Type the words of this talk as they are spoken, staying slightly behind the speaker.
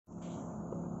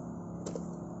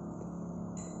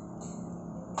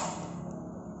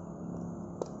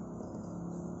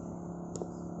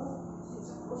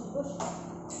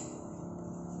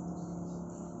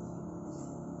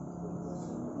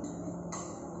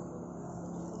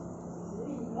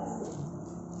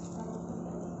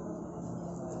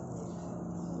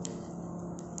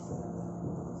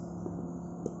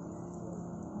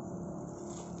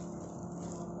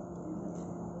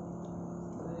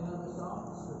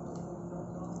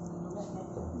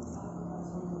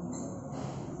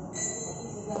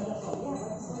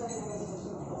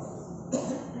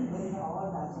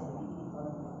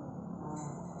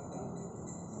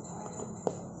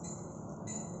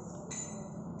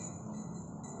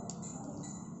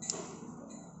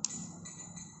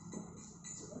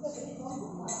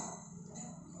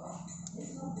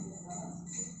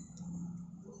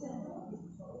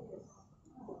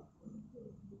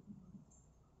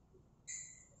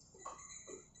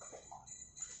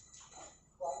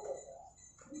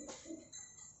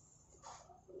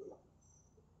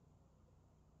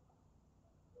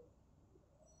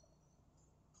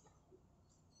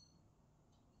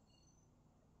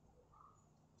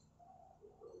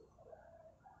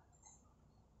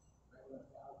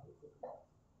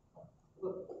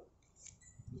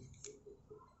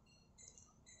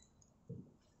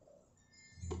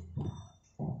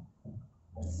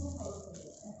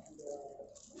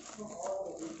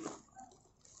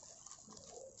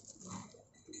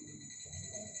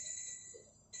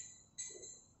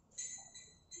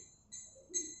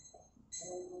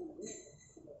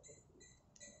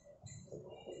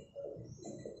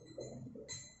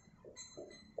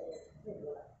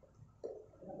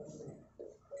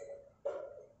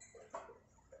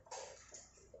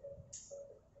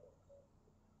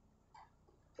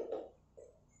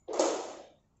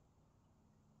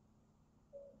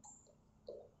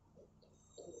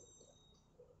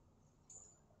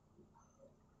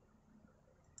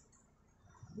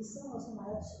Isso são os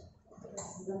mais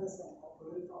grandes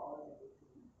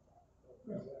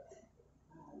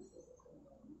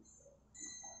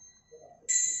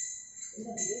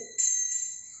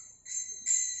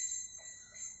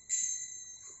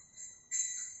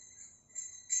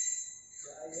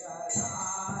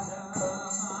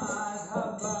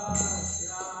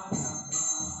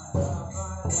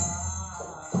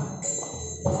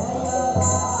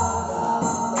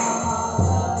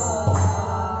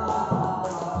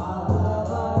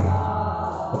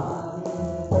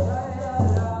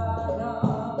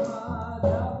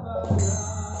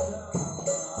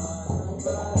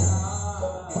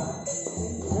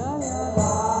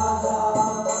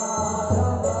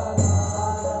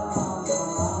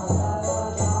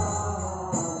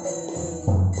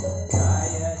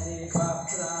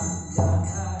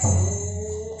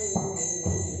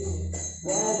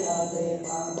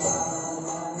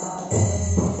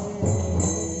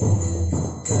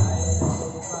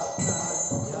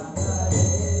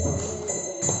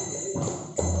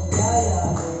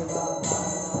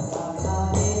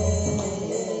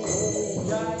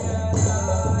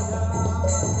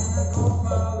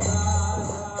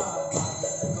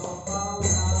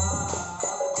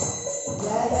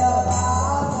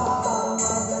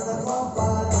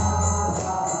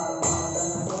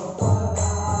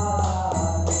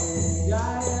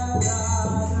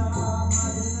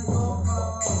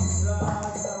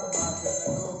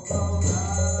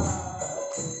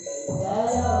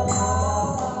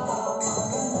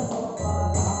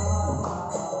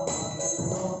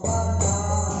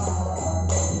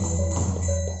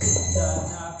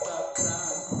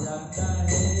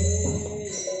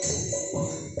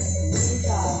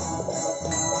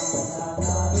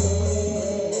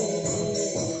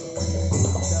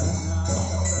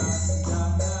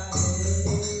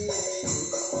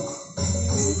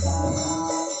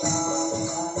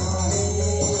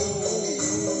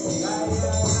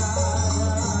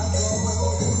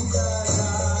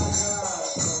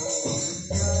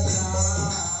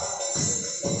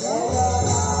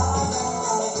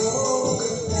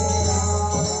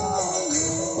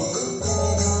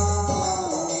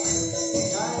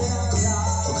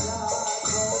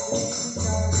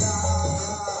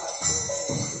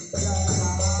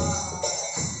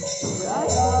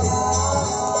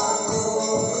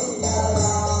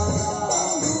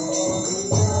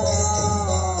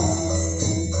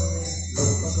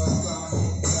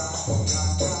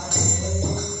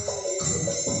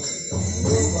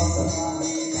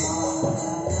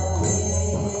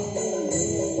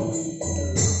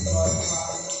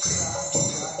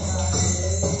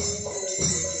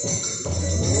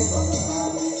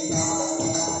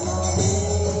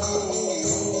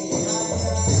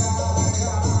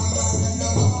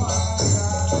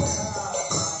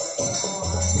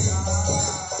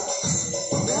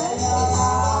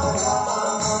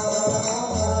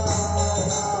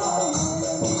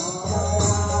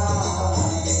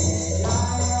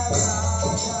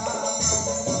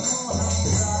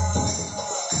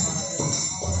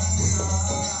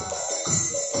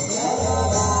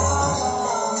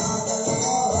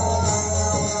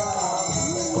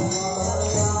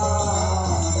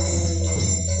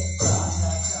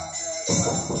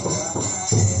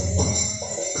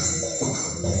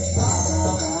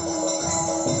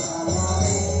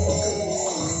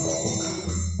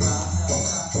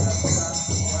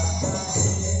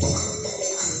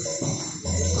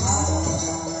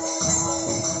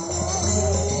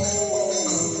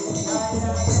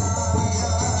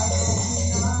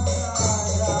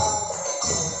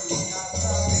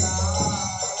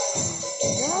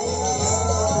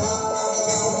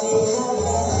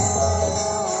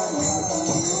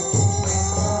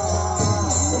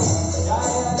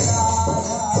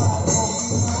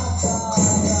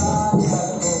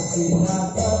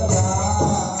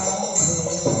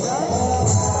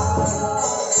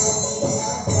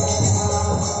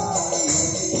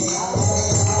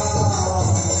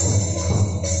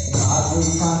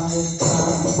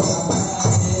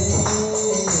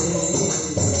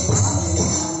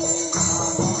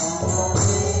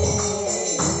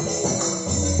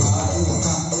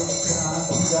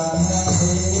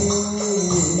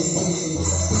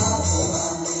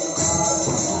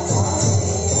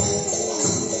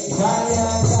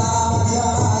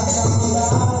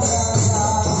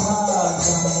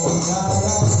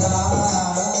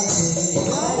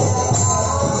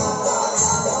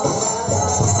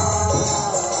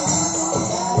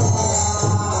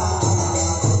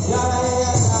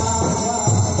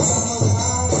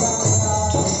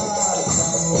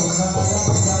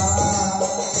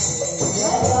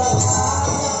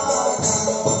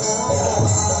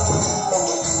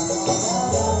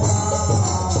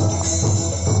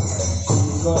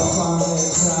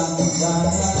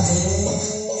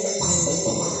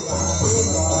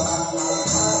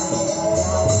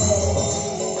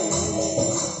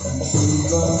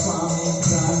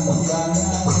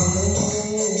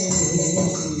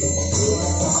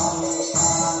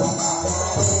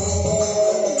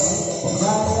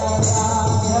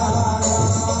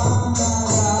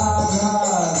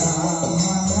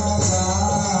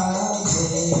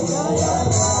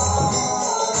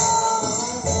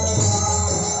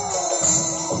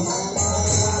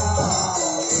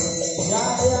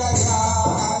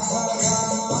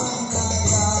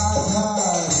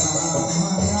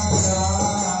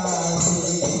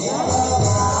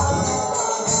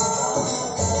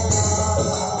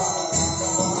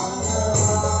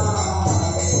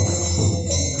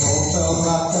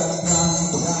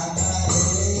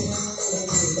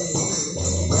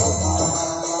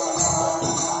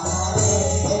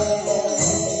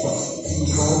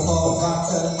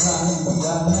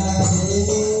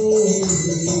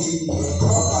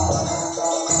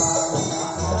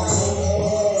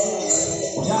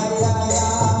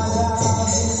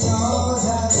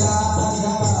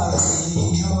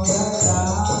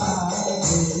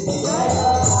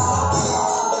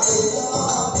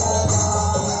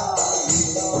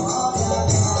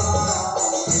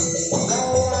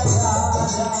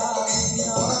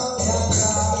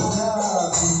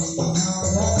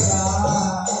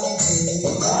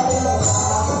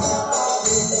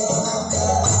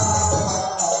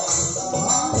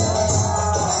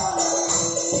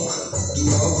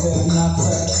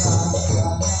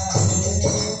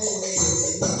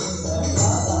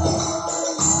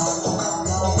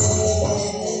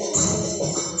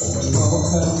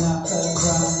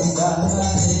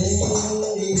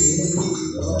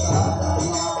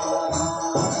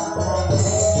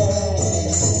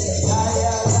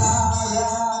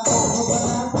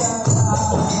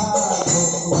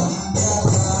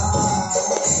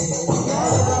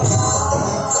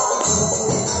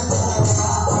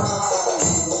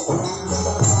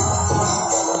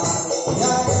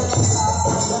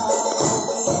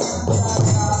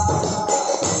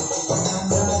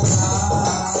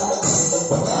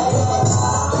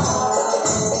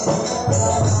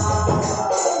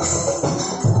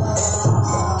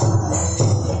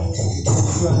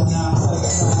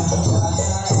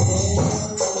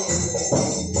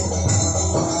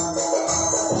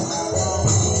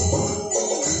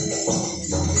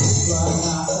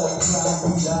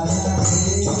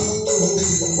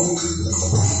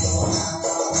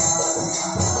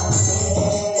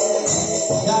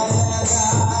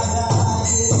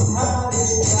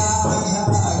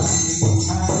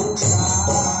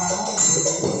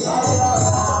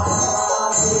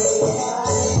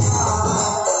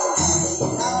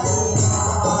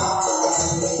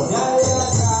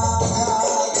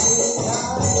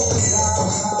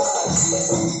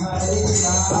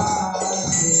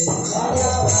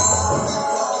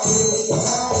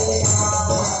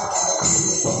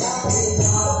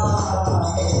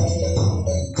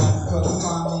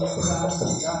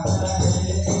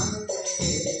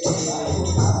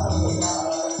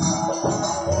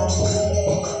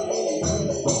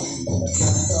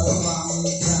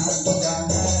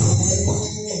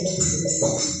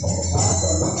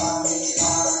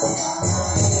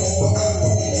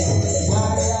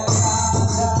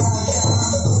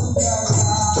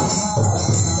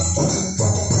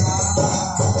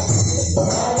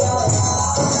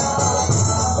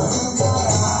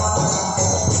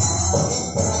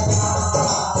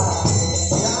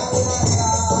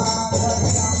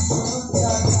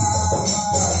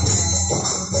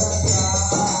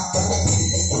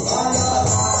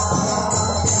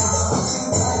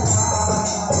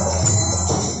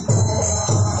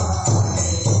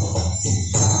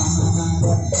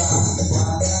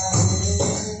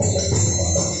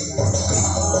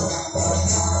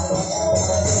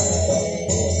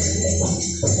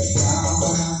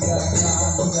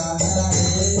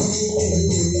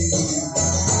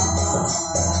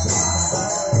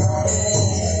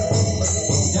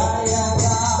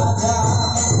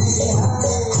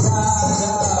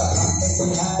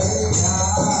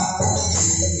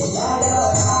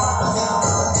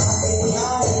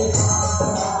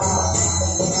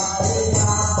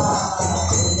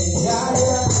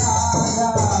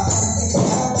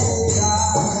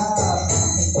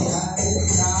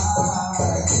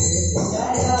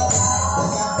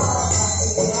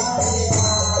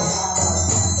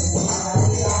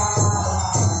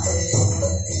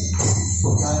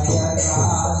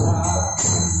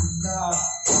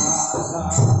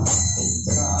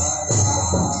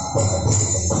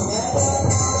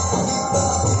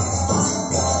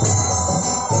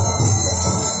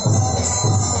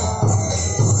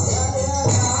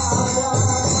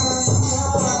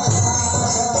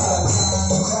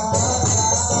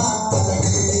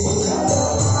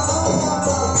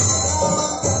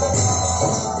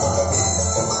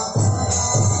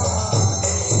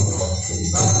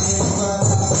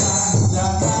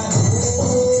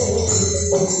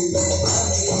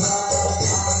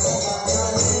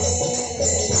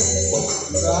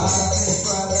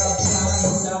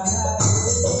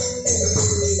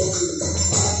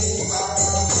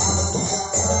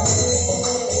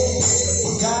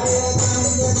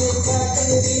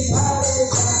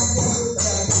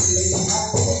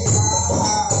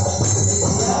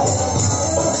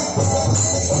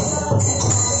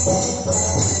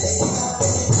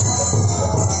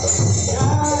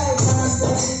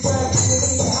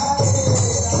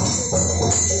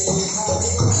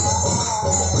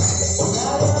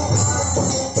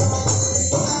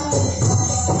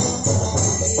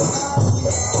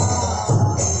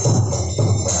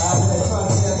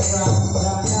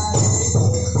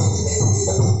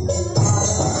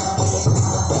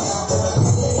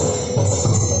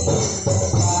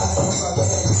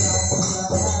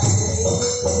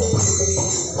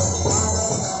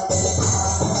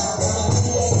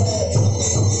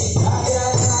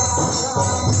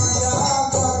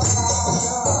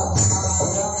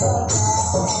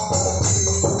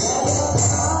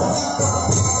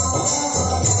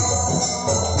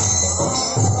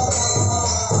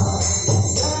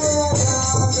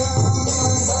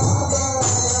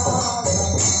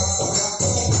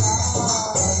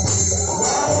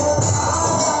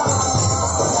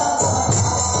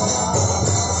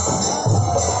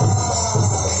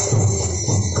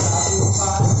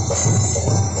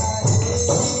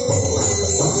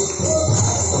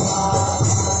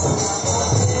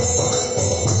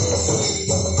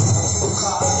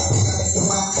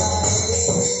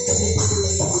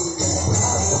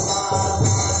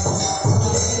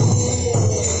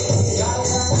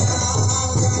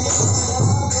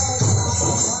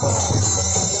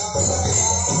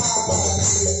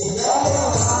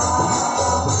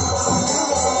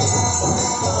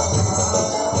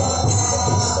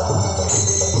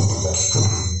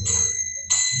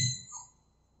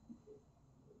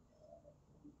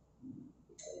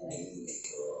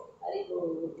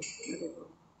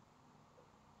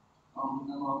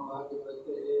Namo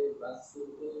Bhagavate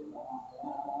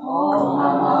Vasudevaya. Om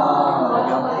Namo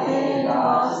Bhagavate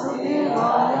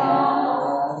Vasudevaya.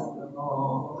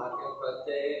 Namo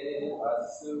Bhagavate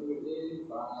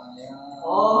Vasudevaya.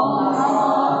 Om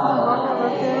Namo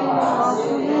Bhagavate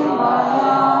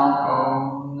Vasudevaya.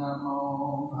 Om Namo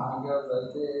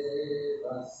Bhagavate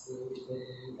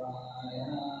Vasudevaya.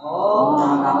 Om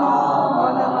Namo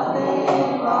Bhagavate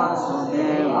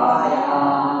Vasudevaya.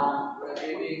 We're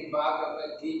reading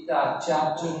Bhagavad Gita,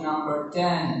 chapter number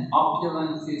 10,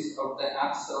 Opulences of the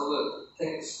Absolute,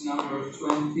 text number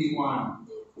 21.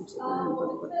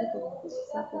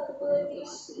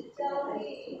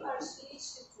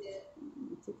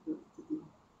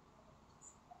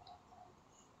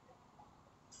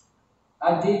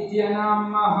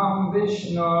 Adityanam Maham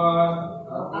Vishnu.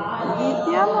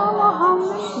 Adityanam Maham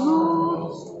Vishnu.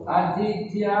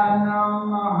 Adityanam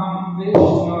Maham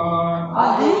Vishnu.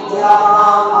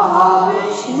 Adityanam Maham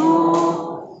Vishnu.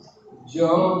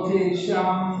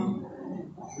 Jyotisham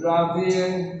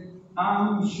Ravir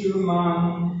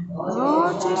Anshuman.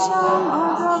 Jyotisham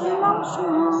Ravir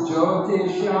Anshuman.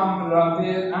 Jyotisham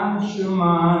Ravir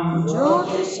Anshuman.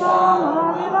 Jyotisham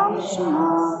Ravir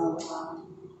Anshuman.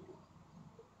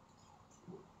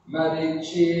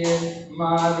 Marichir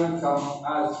Marutam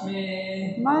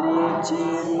Asmi.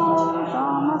 Marichir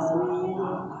Marutam Asmi.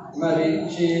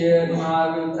 Marichir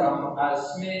Marutam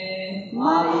Asmi.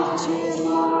 Marichir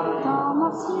Marutam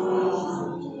Asmi.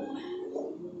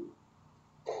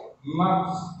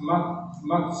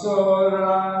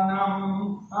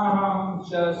 Matsoranam Aham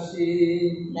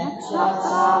Shashi.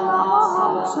 Nakshatranam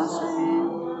Aham Shashi.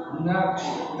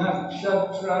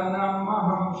 Nakshatranam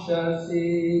Aham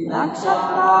Shashi.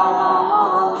 Nakshatranam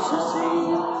Aham Shashi.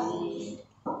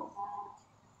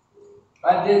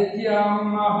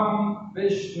 Adityam Aham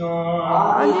Vishnu.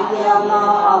 Adityam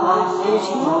Aham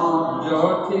Vishnu.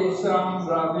 Jyotisam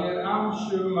Ravir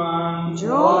Anshuman.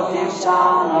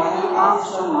 Jyotisham Ravir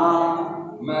Anshuman.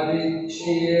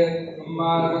 Marichir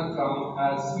Marutam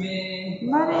Asmi.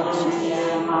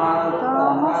 Marichir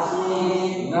Marutam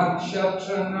Asmi.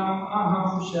 Nakshatranam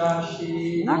Aham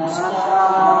Shashi.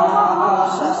 Nakshatranam Aham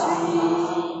Shashi.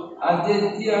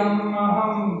 Adityam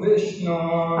Aham Vishnu.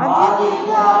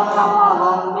 Adityam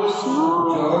Aham Vishnu.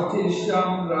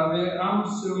 Jyotisham Ravir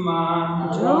Anshuman.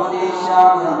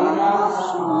 Jyotisham Ravir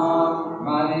Anshuman.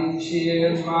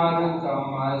 Marichir Marutam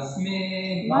Asmi.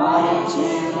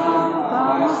 Marichir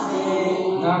Marutam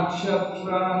Asmi.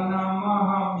 Nakshatranam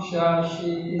Aham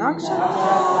Shashi.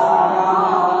 Nakshatranam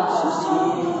Aham Shashi.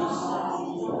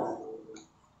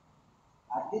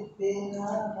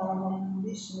 Adityam Maham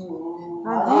Vishnu.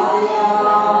 Adityam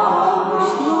Aham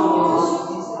Vishnu.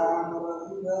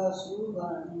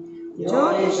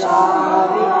 Jyotisham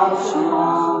Ravir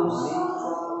Anshuman.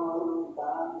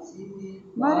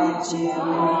 Marichir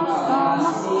Marutam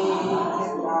Asmi.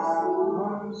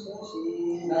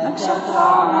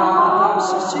 Nakshatranam Aham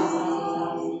Shashi.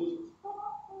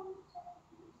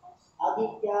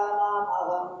 Adityanam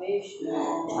Aham Vishnu.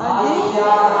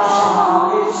 Adityam Aham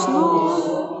Vishnu.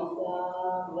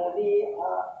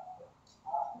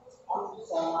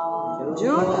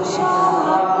 Jyotisham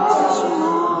Ravir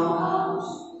Anshuman.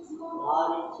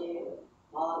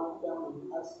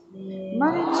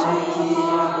 Marichir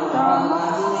Marutam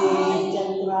Asmi.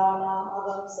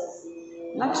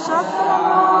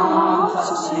 Nakshatranam Aham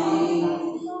Shashi.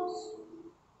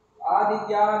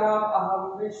 Adityanam Aham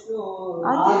Vishnu.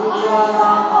 Adityam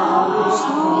Aham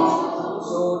Vishnu.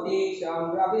 Jyotisham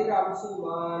Ravir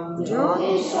Anshuman.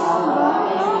 Jyotisham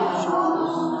Ravir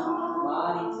Anshuman.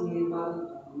 Marichir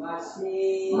Marutam Asmi.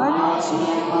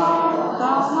 Marichir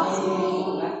Marutam Asmi.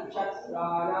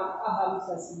 Nakshatranam Aham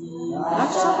Shashi.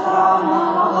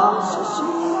 Nakshatranam Aham Shashi.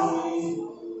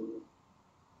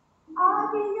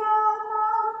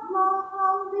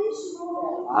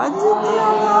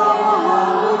 Adityam Aham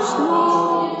Vishnu.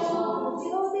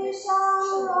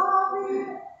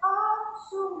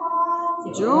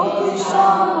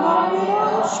 Jyotisham Ravir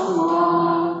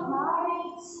Anshuman.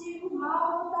 Marichir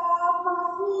Marutam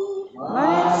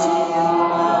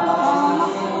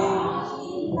Asmi.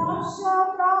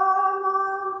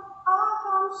 Nakshatranam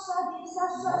Aham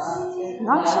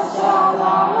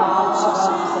Shashi.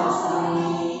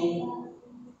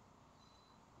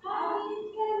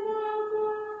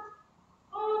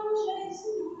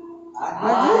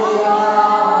 Adityam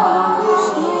Aham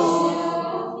Vishnu.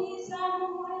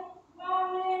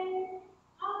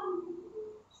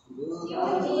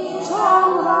 Jyotisham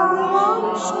Ravir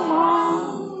Anshuman.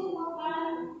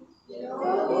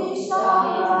 Jyotisham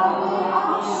Ravir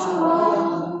Anshuman.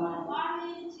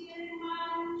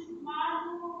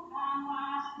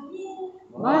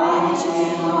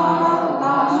 Marichir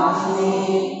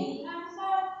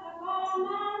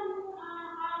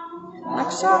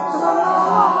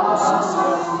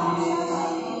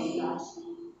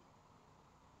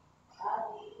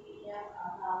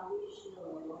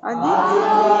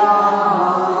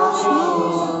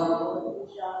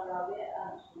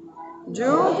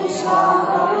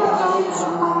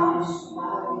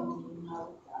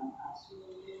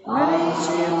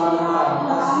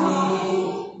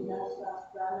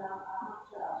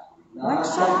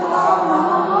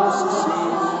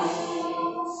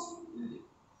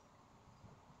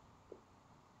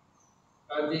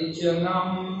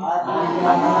Adityanam of the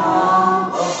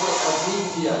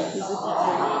Aditya.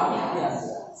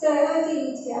 在阿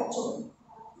地提亚中，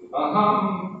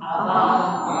 Aham, I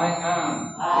am.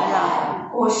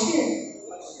 我是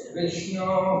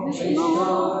Vishnu,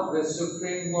 the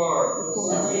Supreme Lord.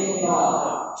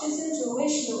 至尊主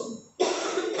Vishnu，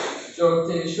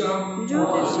 Jyotisham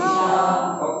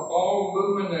of all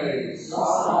luminaries.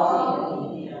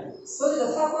 所有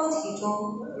的发光体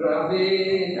中，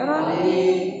 Ravi,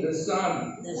 the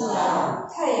sun.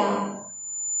 太阳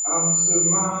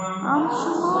Amsuman,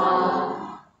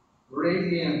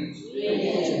 radiant.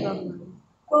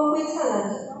 光辉灿烂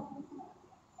的，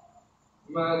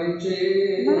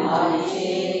 Marichi,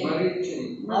 Marichi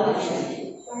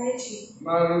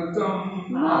Marutam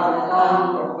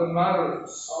of the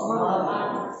Maruts.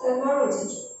 在 Maruti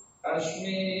中，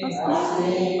 Ashmi,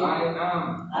 I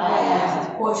am.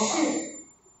 我是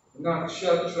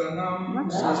Nakshatranam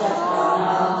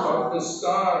of the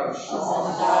stars.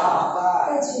 在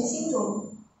群星中，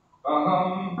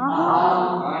 Aham, I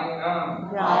am.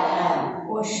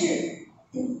 我是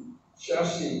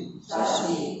Shashi,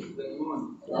 the moon.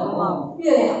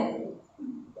 月亮。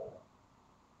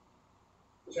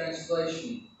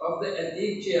 Translation of the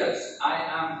Adityas, I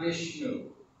am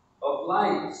Vishnu. Of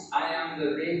lights, I am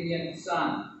the radiant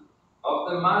sun. Of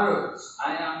the Maruts,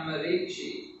 I am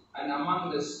Marichi. And among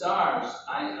the stars,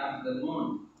 I am the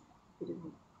moon.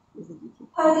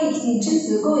 阿地体之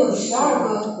子共有12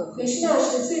个，奎师那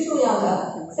是最重要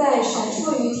的，在闪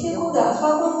烁于天空的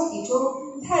发光体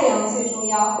中，太阳最重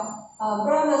要。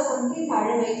Brahma Samhita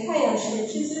认为太阳是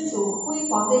至尊主辉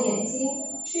煌的眼睛，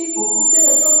吹拂空间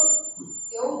的风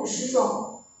有50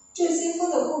种。这些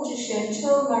风的控制神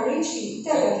称 Marichi，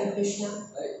 代表着 Krishna。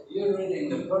 You're reading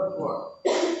the purport.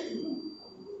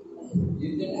 You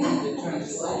didn't have the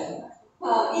translation.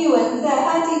 译文在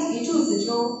阿地提柱子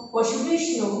中，我是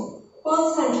Vishnu，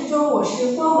 光灿之中我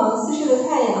是光芒四射的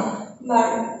太阳。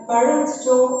Marut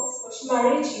中我是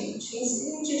Marichi， 群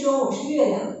星之中我是月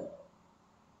亮。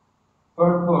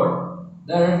 Purport.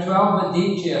 There are 12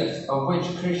 Adityas, of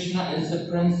which Krishna is the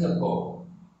principal.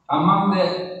 Among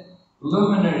the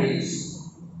luminaries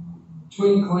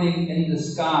twinkling in the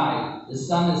sky, the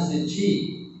sun is the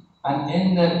chief. And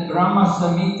in the Brahma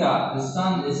Samhita, the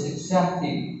sun is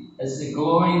accepted as the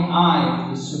glowing eye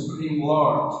of the Supreme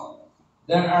Lord.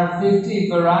 There are 50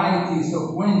 varieties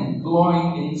of wind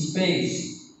blowing in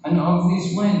space, and of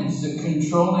these winds, the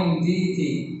controlling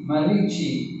deity,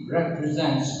 Marichi,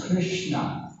 represents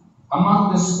Krishna.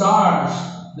 Among the stars,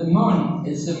 the moon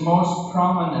is the most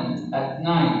prominent at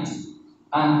night,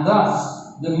 and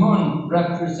thus the moon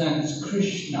represents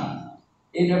Krishna.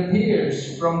 It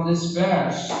appears from this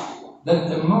verse that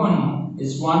the moon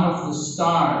is one of the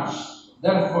stars.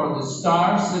 Therefore, the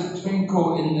stars that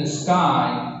twinkle in the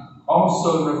sky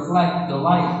also reflect the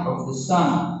light of the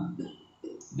sun.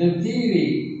 The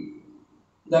theory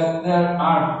that there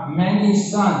are many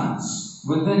suns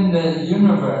within the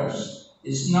universe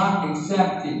is not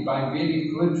accepted by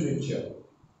Vedic literature.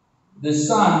 The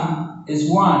sun is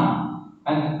one,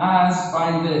 and as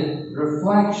by the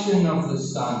reflection of the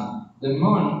sun, the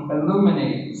moon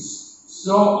illuminates,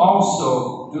 so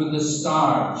also do the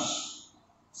stars.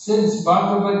 Since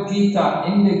Bhagavad Gita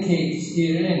indicates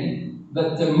herein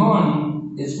that the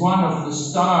moon is one of the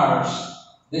stars,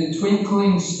 the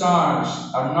twinkling stars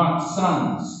are not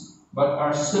suns, but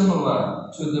are similar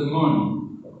to the moon.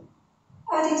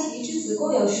 阿地提之子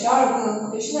共有12个，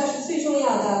奎师那是最重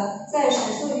要的，在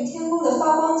闪烁于天空的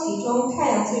发光体中，太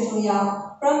阳最重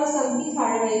要。Brahma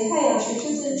Samhita 认为太阳是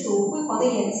至尊主辉煌的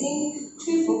眼睛，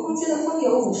吹拂空间的风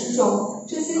有50种，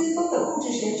这些风的控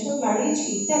制神称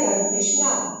Marichi， 代表着奎师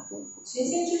那。群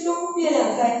星之中，月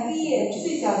亮在黑夜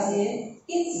最皎洁，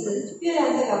因此月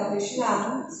亮代表奎师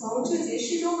那。从这节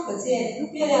诗中可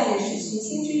见，月亮也是群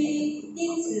星之一，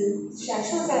因此闪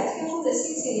烁在天空的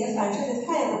星星也反射着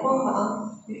太阳的光芒。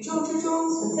宇宙之中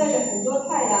存在着很多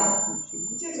太阳，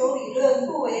这种理论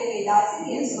不为伟大经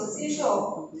典所接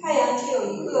受。太阳只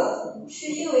有一个，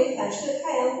是因为反射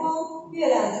太阳光，月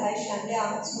亮才闪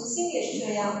亮。群星也是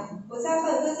这样。佛家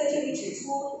梵歌在这里指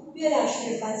出，月亮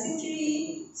是繁星之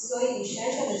一，所以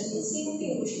闪闪的群星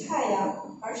并不是太阳，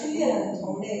而是月亮的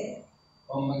同类。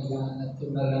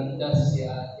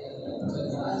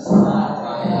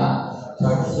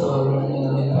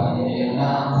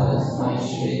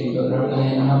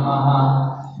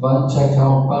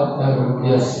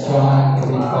Vanchakalpatarubhyascha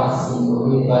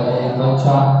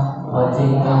kripasindhubhayavacha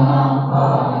patitanam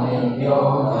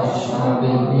pavanebhyo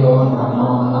vaishnavibhyo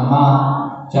namo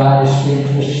namah. Jai Shri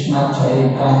Krishna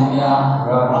Chaitanya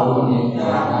Prabhu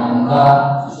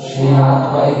Nityananda Shri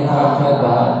Advaita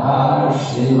Gadadhar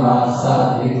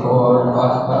Srivasadi Gaur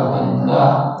Bhaktavinda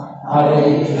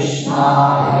Hare Krishna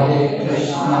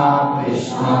Krishna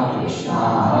Krishna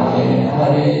Hare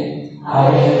Hare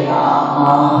Hare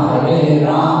Rama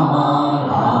Rama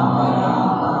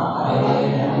Rama Hare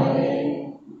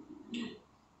Hare.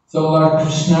 So Lord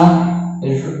Krishna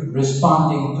is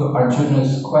responding to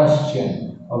Arjuna's question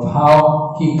of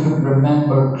how he could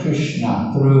remember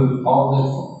Krishna through all the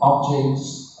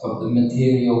objects of the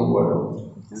material world.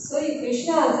 所以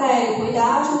Krishna 在回答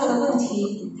阿朱那的问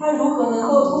题，他如何能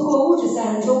够通过物质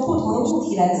三人中不同的物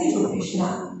体来记住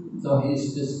Krishna？ So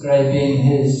he's describing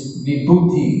his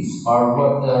vibhutis, or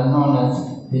what are known as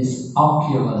his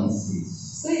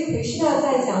opulences. 所以 Krishna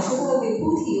在讲述他的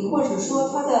vibhuti， 或者说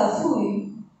他的富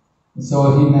裕。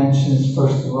So he mentions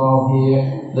first of all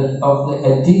here that of the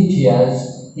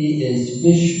Adityas, he is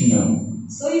Vishnu.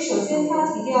 所以首先他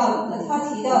提到在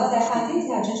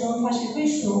Aditya 之中他是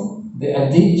Vishnu。 The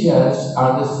Adityas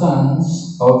are the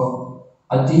sons of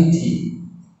Aditi.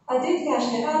 Aditya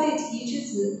是阿底提之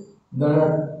子。 There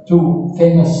are two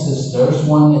famous sisters,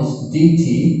 one is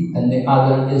Diti and the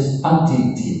other is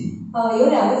Aditi. 有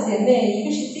两个姐妹，一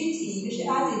个是 Diti， 一个是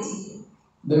阿底提。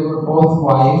 They were both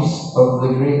wives of the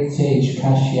great sage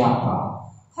Kashyapa.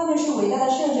 他们是伟大的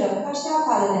圣者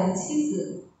Kashyapa 的两个妻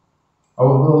子。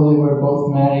 Although they were both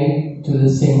married to the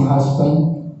same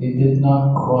husband, they did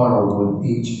not quarrel with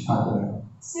each other.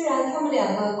 虽然他们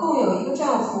两个共有一个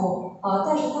丈夫，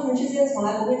但是他们之间从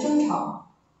来不会争吵。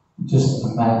 Just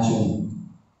imagine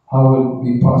how it would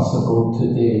be possible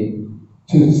today,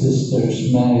 two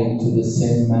sisters married to the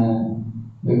same man.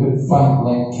 They would fight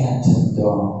like cat and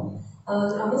dog.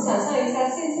 我们想象一下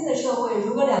现今的社会，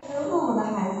如果两个生恶魔的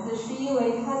孩子是因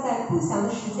为他在不祥的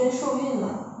时间受孕了。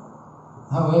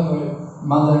 However,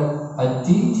 Mother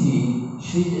Aditi,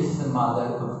 she is the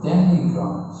mother of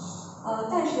demigods.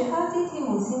 但是阿底提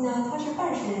母亲呢，她是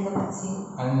半神人的母亲。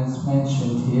 And it's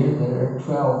mentioned here there are 12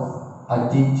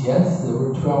 Adityas, there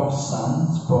were 12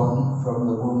 sons born from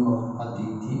the womb of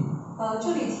Aditi.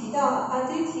 这里提到阿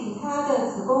底提，他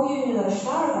的子宫孕育了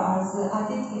12个儿子阿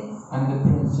底提。 And the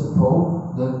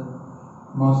principal, the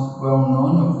most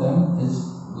well-known of them is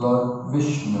Lord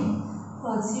Vishnu.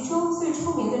 其中最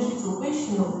出名的是主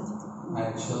Vishnu。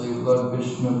 Actually, Lord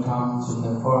Vishnu comes in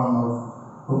the form of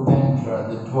Upendra,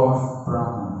 the dwarf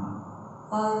Brahmana.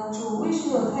 主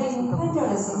Vishnu 他以Upendra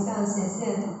的形象显现，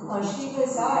是一个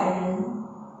小矮人。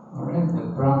 Alright, the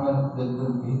Brahman,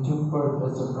 he took birth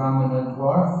as a Brahmana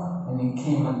dwarf, and he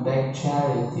came and begged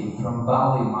charity from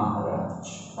Bali Maharaj.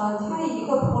 他以一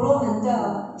个婆罗门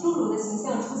的侏儒的形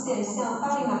象出现，向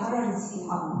巴利马哈拉乞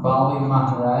讨。 Bali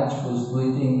Maharaj was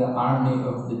leading the army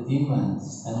of the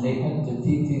demons, and they had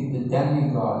defeated the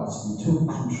demigods and took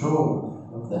control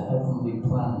of the heavenly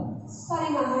planets. 巴利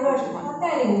马哈拉他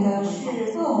带领的是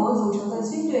恶魔组成的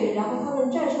军队，然后他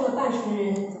们战胜了半神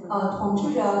人，统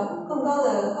治着更高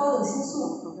的高等星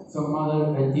宿。 So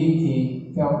Mother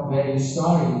Aditi felt very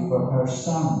sorry for her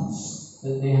sons,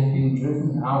 that they had been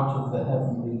driven out of the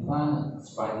heavenly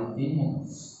planets by the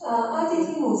demons. 阿底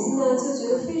提母亲呢就觉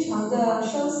得非常的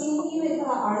伤心，因为她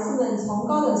的儿子们从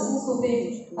高等星宿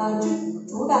被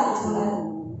主打了出来。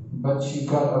 But she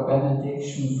got a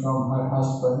benediction from her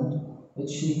husband that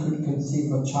she could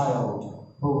conceive a child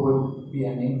who would be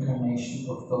an incarnation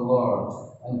of the Lord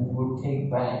and who would take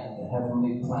back the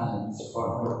heavenly planets for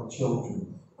her children.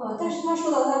 但是她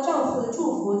受到她丈夫的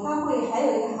祝福，她会还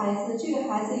有一个孩子，这个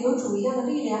孩子有主一样的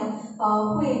力量，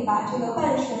会把这个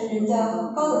半神人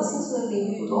的高等星宿的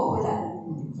领域夺回来。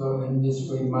 So in this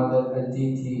way, Mother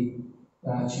Aditi,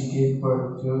 she gave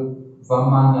birth to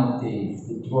Vamanadev,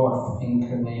 the dwarf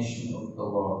incarnation of the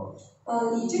Lord.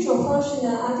 以这种方式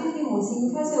呢，阿底提母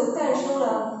亲她就诞生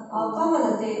了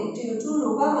Vamanadev 这个侏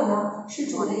儒 Vamana 是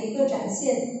主的一个展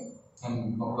现。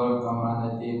 And Lord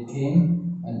Vamanadev came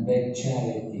and begged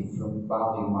charity from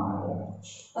Bali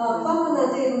Maharaj.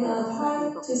 Vamanadev 呢，他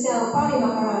就向巴利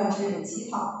马哈拉乞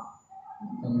讨。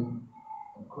 And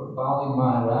of course, Bali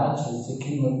Maharaj, as the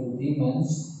king of the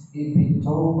demons, he'd been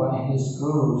told by his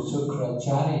guru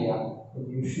Sukracharya that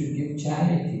you should give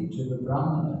charity to the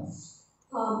Brahmanas.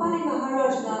 巴利马哈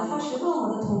Raj 呢，他是恶魔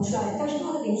的统帅，但是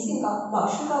他的灵性老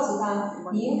师告诉他，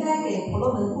你应该给婆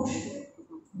罗门布施。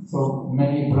So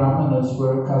many brahmanas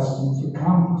were accustomed to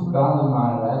come to Bali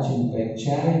Maharaj and beg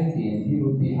charity, and he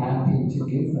would be happy to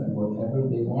give them whatever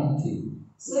they wanted.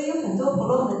 所以有很多婆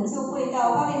罗门就会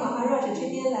到巴利马哈 Raj 这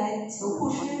边来求布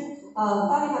施，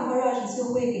巴利马哈 Raj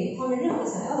就会给他们任何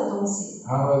想要的东西。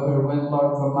However, when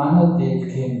Lord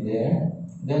Vamanadev came there,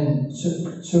 then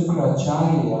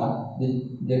Sukracharya,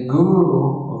 the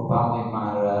guru of Bali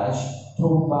Maharaj,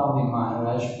 told Bali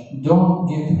Maharaj, don't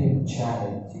give him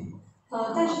charity.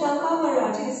 但是当巴曼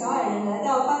拉这个小矮人来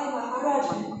到巴利马哈 Raj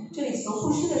这里求布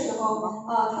施的时候，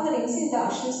他的灵性导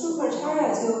师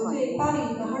Sukracharya 就对巴利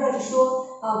马哈 Raj 说，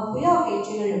不要给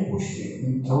这个人布施。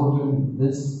He told him,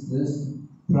 this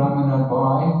Brahmana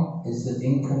boy is the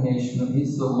incarnation of,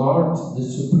 he's the Lord, the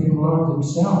Supreme Lord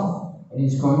himself, and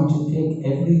he's going to take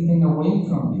everything away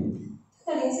from you.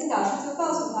 他的灵性导师就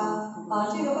告诉他，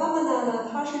这个巴曼拉呢，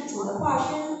他是主的化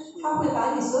身，他会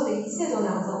把你所有的一切都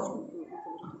拿走。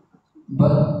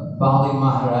But Bali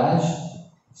Maharaj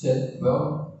said,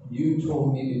 well, you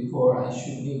told me before I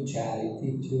should give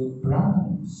charity to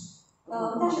Brahmins.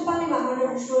 但是巴利马哈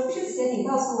Raj 说，之前你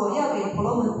告诉我要给婆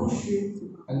罗门布施。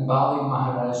And Bali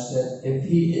Maharaj said, if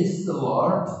he is the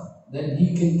Lord, then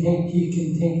he can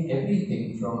take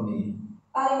everything from me.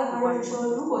 巴利马哈 Raj 说，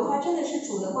如果他真的是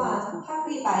主的话，他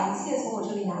可以把一切从我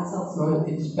这里拿走。So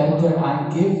it's better I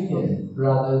give him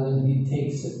rather than he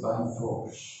takes it by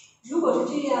force. 如果是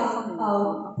这样，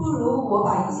不如我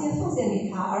把一切奉献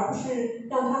给他，而不是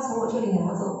让他从我这里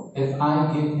拿走。If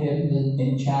I give him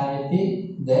in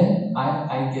charity, then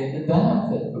I get the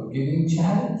benefit of giving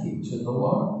charity to the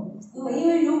Lord. 因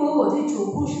为如果我对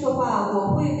主布施的话，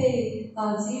我会被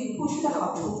给予布施的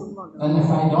好处。And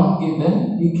if I don't give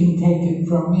him, he can take it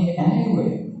from me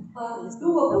anyway.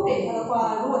 如果不给他的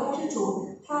话，如果他是主，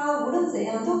他无论怎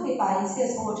样都可以把一切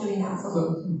从我这里拿走。So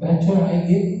better I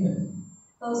give him.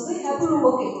 所以还不如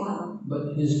我给他。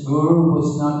But his guru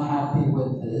was not happy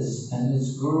with this, and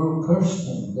his guru cursed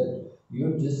him that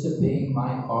you're disobeying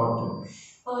my orders.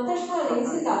 但是他的灵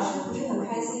性导师不是很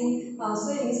开心，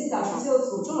所以灵性导师就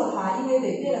诅咒了他，因为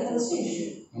违背了他的训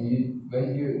示。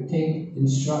When you take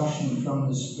instruction from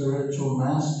the spiritual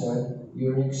master,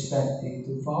 you're expected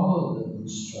to follow the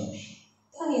instruction.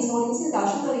 当你从灵性导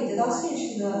师那里得到训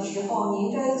示的时候，你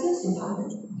应该遵循他们。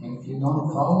If you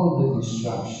don't follow the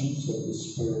instructions of the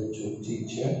spiritual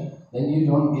teacher, then you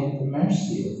don't get the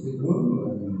mercy of the guru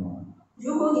anymore.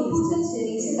 如果你不遵循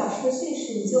灵性导师的训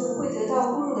示，你就不会得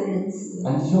到咕噜的仁慈。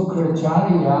And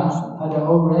Sukracharya had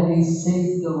already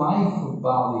saved the life of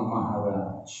Bali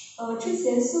Maharaj. 之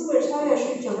前苏格尔超越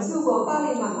是拯救过巴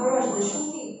利马哈 Raj 的生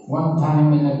命。One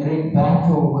time in a great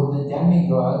battle with the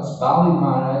demigods, Bali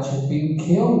Maharaj had been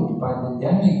killed by the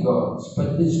demigods,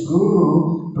 but his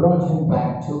guru brought him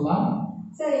back to life.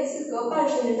 在一次和半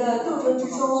神人的斗争之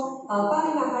中，巴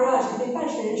利马哈 Raj 被半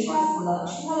神人杀死了，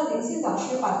是他的灵性导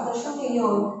师把他的生命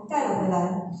又带了回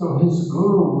来。So his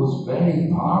guru was very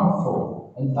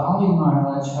powerful, and Bali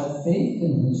Maharaj had faith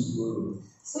in his guru.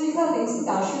 所以他的灵性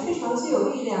导师非常具有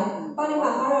力量，巴利马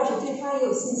哈 Raj 对他也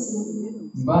有信心。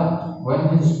But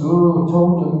when his guru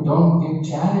told him, don't give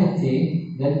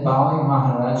charity, then Bali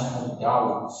Maharaj had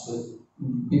doubts.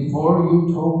 Before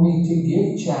you told me to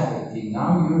give charity,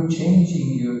 now you're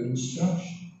changing your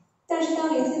instruction. 但是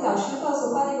当灵性导师告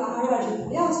诉巴利马哈 Raj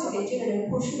不要去给这个人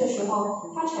布施的时候，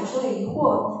他产生了疑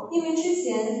惑，因为之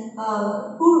前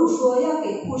guru说要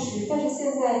给布施，但是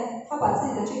现在他把自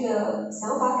己的这个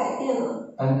想法改变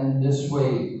了。And in this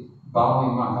way, Bali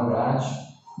Maharaj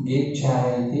gave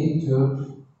charity to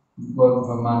Lord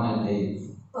Vamanadev.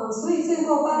 所以最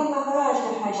后巴利马哈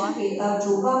Raj 还是给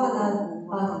主巴曼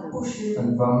的布施。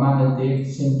And Vamanadev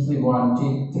simply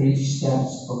wanted 3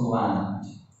 steps of land.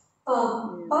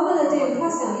 巴曼的这个他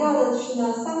想要的是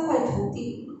呢3块土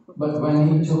地。But when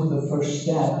he took the first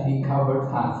step, he covered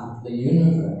half of the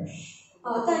universe.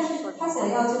 但是他想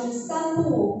要就是3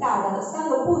步大的3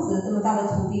个步子这么大的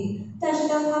土地，但是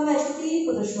当他迈出第1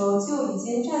步的时候，就已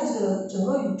经占据了整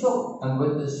个宇宙。And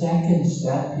with the second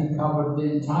step, he covered the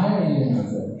entire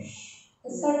universe.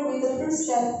 Starting with the first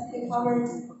step, he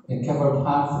covered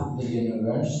half of the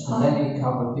universe, and then he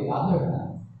covered the other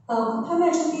half. 他迈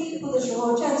出第1步的时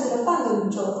候，占据了半个宇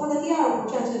宙，他的第2步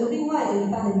占据了另外的一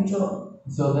半的宇宙。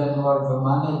So then Lord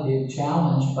Vamanadev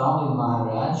challenged Bali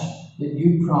Maharaj that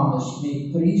you promised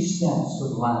me 3 steps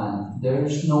of land. There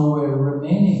is nowhere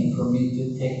remaining for me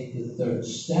to take the 3rd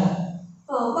step.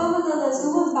 巴曼纳呢就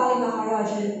问巴利马哈拉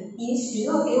什：“你许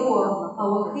诺给我，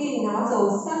我可以拿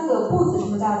走3个步子这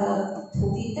么大的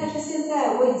土地，但是现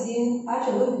在我已经把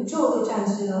整个宇宙都占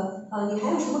据了，你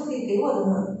还有什么可以给我的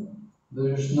呢？”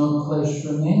 There's no place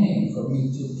remaining for me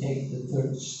to take the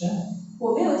third step.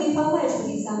 我没有地方迈出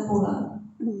第3步了。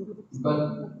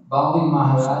But Bali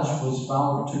Maharaj was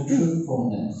vowed to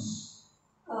truthfulness.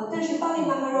 但是巴利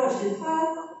马哈拉什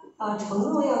他承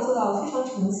诺要做到非常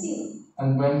诚信。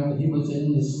And when he was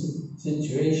in this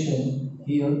situation,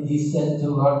 he said to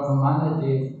Lord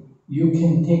Vamanadev, "You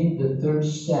can take the third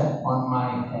step on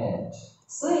my head."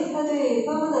 所以他对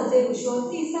巴曼纳德夫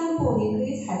说：“第3步你可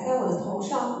以踩在我的头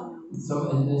上。” So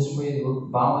in this way,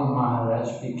 Bali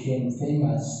Maharaj became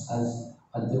famous as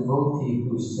a devotee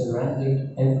who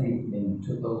surrendered everything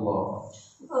to the Lord.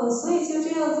 所以就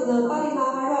这样子呢，巴利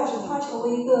马哈拉什他成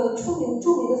为一个著名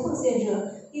的奉献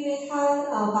者，因为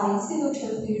他把一切都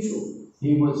臣服于主。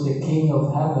He was the king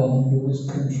of heaven who was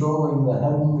controlling the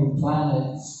heavenly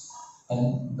planets,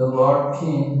 and the Lord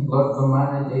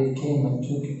Vamanadev came and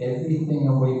took everything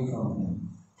away from him.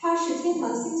 他是天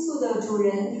堂星宿的主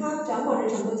人，他掌管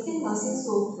着整个天堂星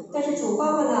宿，但是主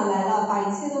巴曼纳来了，把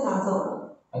一切都拿走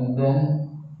了。And then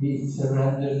he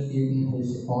surrendered even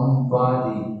his own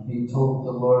body. He told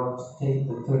the Lord to take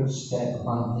the third step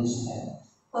on his head.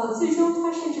 最终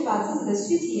他甚至把自己的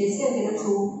躯体也献给了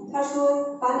主。他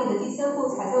说：“把你的第3步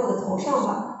踩在我的头上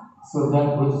吧。” So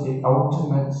that was the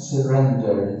ultimate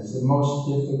surrender. It's the most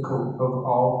difficult of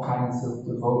all kinds of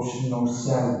devotional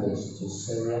service, to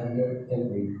surrender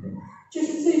everything. 这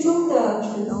是最终的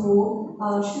臣服，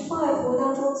是放爱服务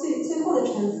当中最后的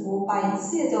臣服，把一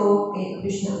切都给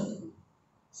Krishna。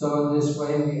 So in this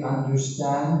way we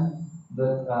understand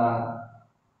that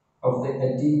of the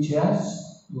Aditya's,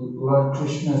 Lord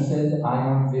Krishna said, "I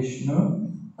am Vishnu."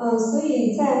 所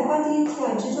以在阿迪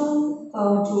迦之中，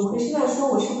主 Krishna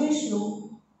说我是 Vishnu。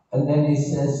 And then he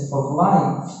says, "Of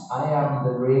light, I am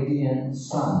the radiant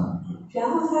sun." 然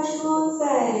后他说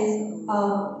在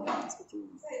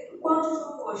光之中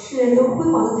我是都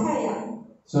辉煌的太阳。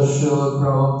 So Srila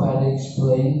Prabhupada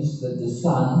explains that the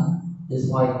sun is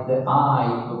like the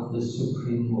eye of the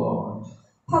Supreme Lord.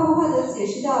 帕布帕德解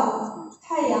释到，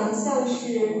太阳像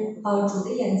是主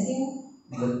的眼睛。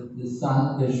 The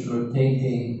sun is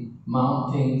rotating,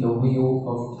 mounting the wheel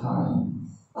of time.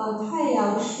 太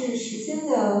阳是时间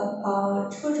的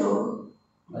车轴。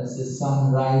 As the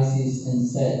sun rises and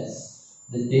sets,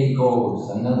 the day goes,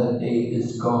 another day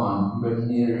is gone, we're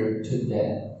nearer to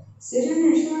death. 随着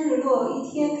日升日落，一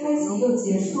天开启又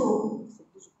结束。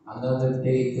 Another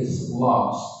day is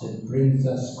lost, it brings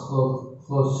us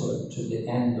closer to the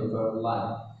end of our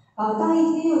life. 当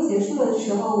一天又结束了的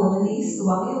时候，我们离死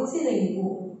亡又近了一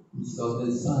步。 So the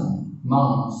sun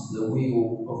mounts the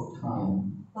wheel of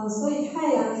time. 所以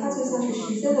太阳它就像是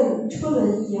时间的车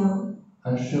轮一样。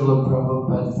 And Srila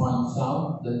Prabhupada points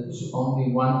out that there's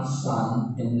only one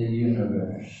sun in the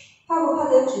universe. 帕布帕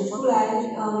德指出来，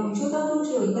宇宙当中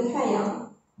只有一个太阳。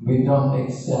 We don't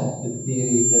accept the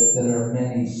theory that there are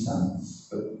many suns,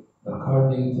 but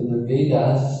according to the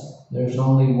Vedas, there's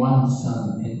only one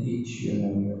sun in each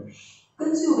universe.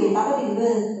 根据伟大的理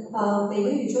论，每个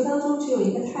宇宙当中只有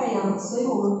一个太阳，所以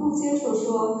我们不接受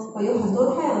说有很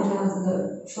多太阳这样子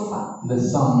的说法。 The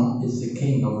sun is the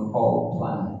king of all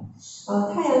planets.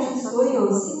 太阳是所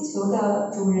有星球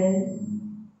的主人。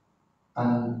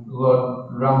 And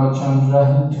Lord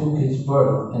Ramachandra, he took his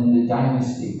birth in the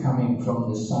dynasty coming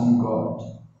from the sun god.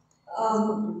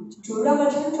 主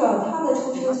Ramachandra他的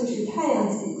出生就是太阳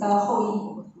系的后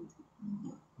裔。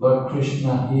 Lord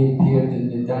Krishna, he appeared in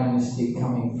the dynasty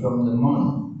coming from the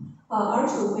moon. 而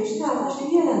主Krishna他是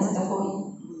月亮系的后裔。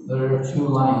 There are 2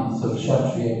 lines of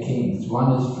Kshatriya kings.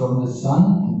 One is from the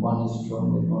sun and one is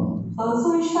from the moon.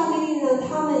 作为刹帝利呢，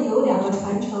他们有2个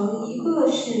传承，一个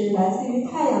是来自于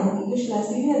太阳，一个是来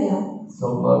自于月亮。 So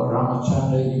Lord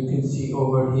Ramachandra, you can see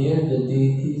over here, the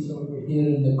deities over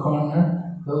here in the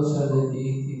corner. Those are the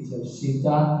deities of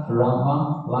Sita,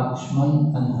 Rama,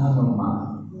 Lakshman and Hanuman.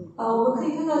 我们可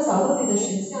以看到角落里的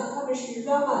神像，他们是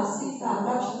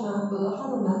Rama、Sita、Lakshmana 和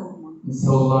Hanuman。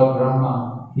 So Lord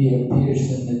Rama, he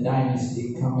appears in the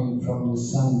dynasty coming from the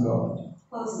sun god.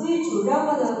 所以主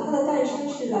Rama 呢，他的诞生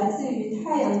是来自于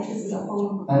太阳之子的后裔。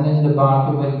 And in the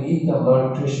Bhagavad Gita,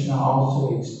 Lord Krishna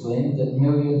also explained that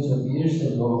millions of years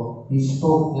ago, he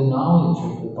spoke the knowledge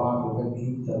of the Bhagavad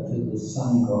Gita to the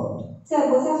sun god. 在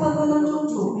国家梵歌当中，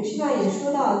主 Krishna 也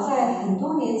说到，在很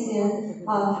多年前，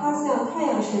他向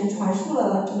太阳神传输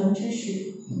了这门知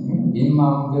识。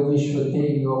 Imam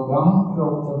vivishvate yogam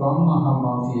proktavam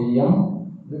ahamavyayam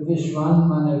vivishvan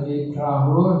manave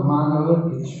prahur manur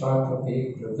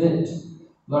ikshvatave pravit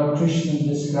Lord Krishna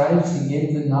describes, he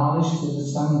gave the knowledge to the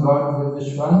sun god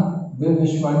Vivishwan.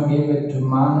 Vivishwan gave it to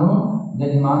Manu,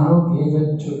 then Manu gave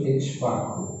it to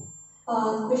Ikshvaku.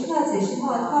 Krishna 解释到，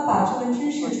他把这份知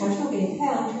识传授给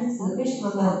太阳之子为什么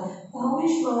们，然后为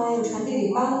什么们又传递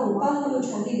给巴努，巴努又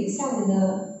传递给下面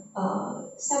的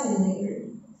那个人。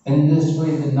In this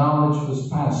way, the knowledge was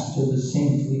passed to the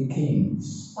saintly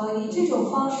kings. 以这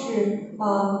种方式，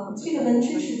这个门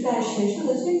知识在神圣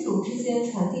的君主之间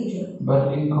传递着。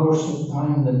But in course of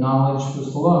time, the knowledge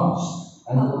was lost,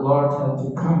 and the Lord had to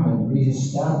come and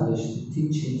re-establish the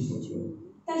teachings of it.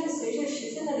 但是随着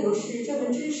时间的流逝，这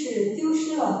门知识丢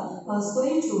失了，所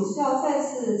以主需要再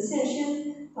次现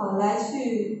身，来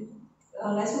去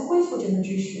恢复这门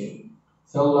知识。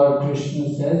So Lord Krishna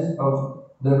says, of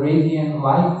the radiant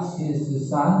lights, he is the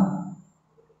sun.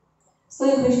 所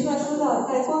以Krishna说到，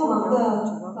在光芒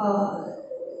的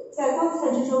在光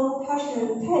灿之中，它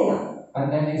是太阳。And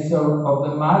then he said, of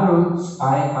the Maruts,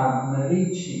 I am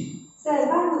Marichi. 在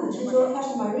Marut 之中，它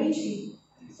是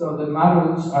Marichi。So the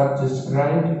Maruts are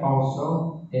described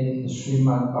also in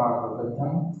Srimad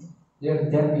Bhagavatam. They are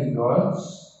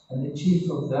demigods, and the chief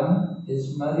of them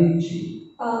is Marichi.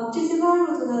 这些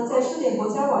Marut 呢，在圣典国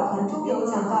家瓦坛中有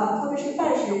讲到，他们是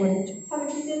犯神人，他们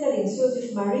之间的领袖就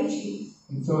是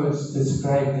Marichi。And so it's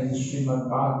described in Srimad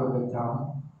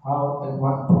Bhagavatam how at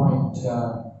one point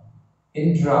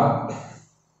Indra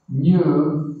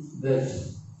knew that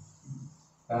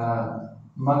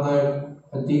Mother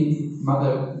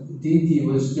Aditi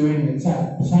was doing a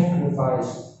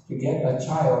sacrifice to get a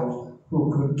child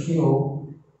who could kill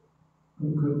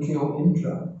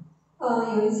Indra.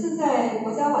 有一次在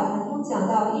国家瓦坛中讲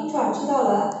到，Indra 知道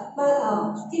了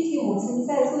弟弟母亲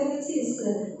在做一个祭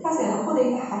祀，他想要获得一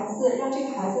个孩子，让这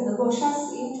个孩子能够杀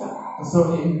死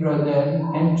Indra。So Indra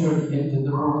then entered into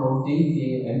the womb of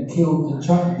Deity and killed the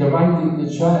child, divided the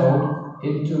child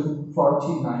into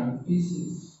 49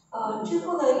 pieces. 之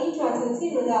后呢 ，Indra 就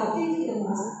进入到弟弟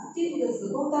的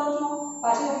子宫当中，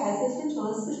把这个孩子分成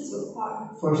了49块。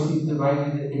First he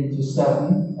divided it into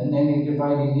 7, and then he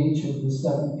divided each of the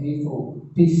 7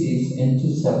 pieces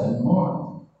into 7 more.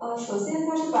 首先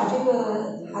他是把这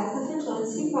个孩子分成了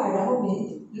7块，然后每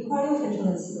一块又分成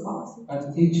了7块。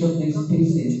And each of these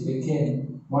pieces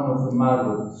became one of the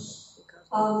Maruts.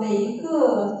 每一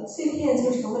个碎片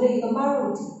就成为了一个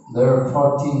Marut。There are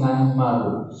 49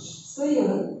 Maruts. 所以有了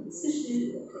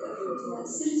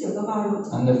49个 Marut。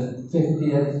 And the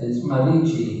 50th is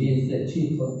Marichi. He is the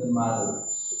chief of the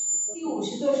Maruts. 第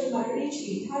50个是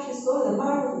Marichi， 他是所有的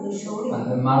Marut 的首领。 And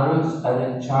the Maruts are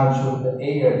in charge of the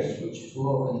airs which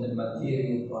flow in the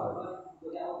material body.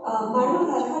 Marut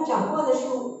他掌管的是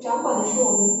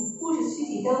我们物质躯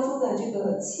体当中的这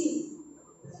个气。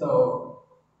 So,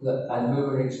 and we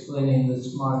were explaining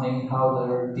this morning how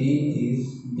there are deities,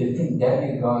 different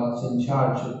demigods in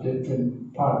charge of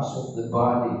different parts of the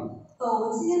body. 我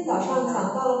们今天早上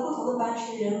讲到了不同的凡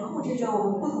神人控制着我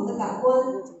们不同的感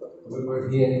官。 We were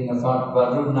hearing about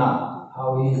Varuna,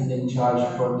 how he is in charge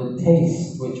for the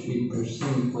taste which we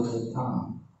perceive with the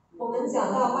tongue. 我们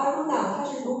讲到巴鲁纳，他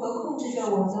是如何控制着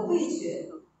我们的味觉。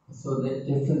 So the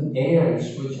different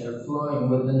airs which are flowing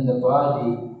within the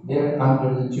body, they're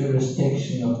under the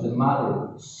jurisdiction of the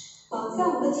Maruts. 在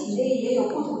我们的体内也有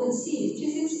不同的气，这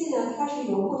些气呢，它是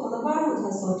由不同的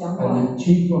Marut 所掌管。 And the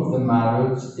chief of the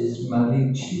Maruts is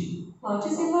Marichi. 这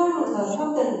些 Marut 他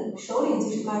们的首领就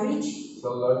是 Marichi。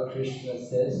 So Lord Krishna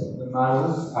says, of the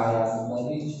Maruts, I am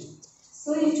Marichi.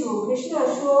 所以主 Krishna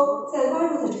说，在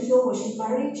Marut 之中我是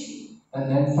Marichi。 And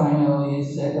then finally he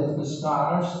said, of the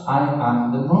stars, I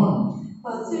am the moon.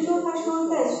 最终他说，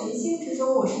在群星之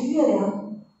中我是月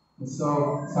亮。 And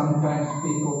so sometimes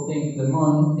people think the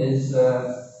moon is,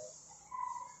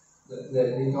 that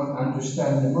they don't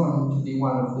understand the moon to be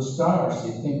one of the stars.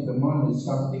 They think the moon is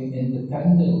something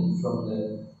independent from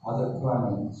the other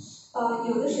planets.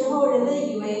 有的时候人们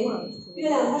以为月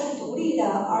亮它是独立的，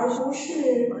而不是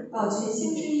群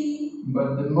星之一。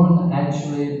 But the moon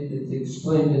actually, it's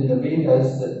explained in the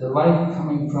Vedas that the light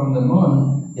coming from the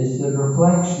moon is the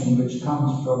reflection which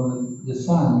comes from the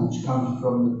sun, which comes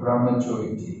from the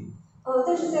Brahmajyoti.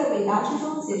 但是在韦达之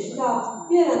中解释到，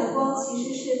月亮的光其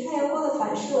实是太阳光的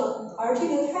反射，而这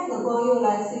个太阳的光又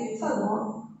来自于泛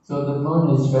光。 So the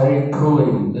moon is very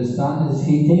cooling. The sun is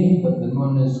heating, but the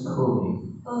moon is cooling.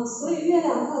 所以月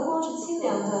亮它的光是清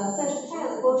凉的，但是太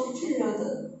阳的光是炙热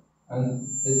的。 And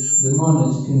the moon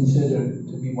is considered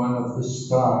to be one of the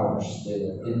stars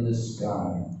there in the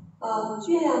sky.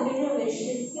 月亮被认为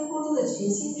是天空中的群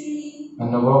星之一。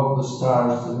 And of all the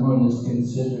stars, the moon is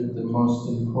considered the most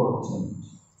important.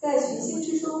 在群星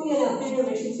之中，月亮被认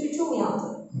为是最重要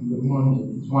的。And the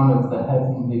moon It's one of the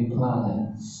heavenly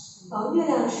planets. 月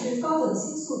亮是高等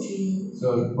星宿之一。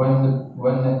 So when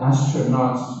the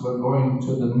astronauts were going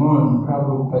to the moon,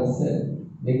 Prabhupada said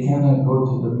they cannot go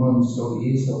to the moon so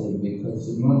easily because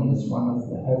the moon is one of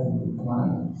the heavenly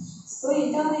planets. 所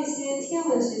以当那些天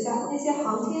文学家、那些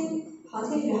航天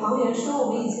宇航员说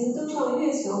我们已经登上了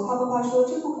月球，帕帕帕说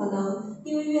这不可能，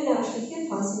因为月亮是天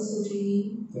堂星宿之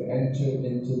一。 To enter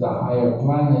into the higher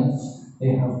planets,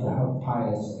 they have to have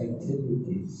pious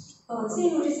activities.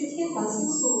 进入这些天堂星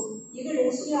宿，一个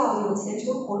人需要有虔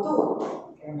诚活动，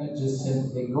 Cannot just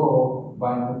simply go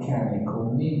by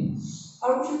mechanical means.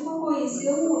 而不是通过一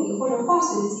些物理或者化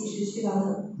学的机制去到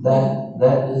的。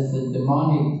 That is the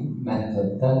demonic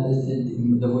method. That is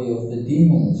the way of the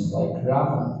demons, like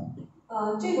Ravana.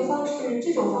 这种方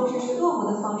式是恶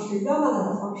魔的方式 ，Ravana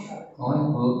的方式。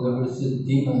 There was a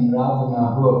demon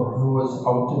Ravana who was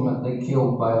ultimately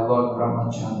killed by Lord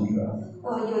Ramachandra.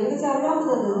 有一个叫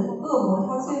Ravana 的恶魔，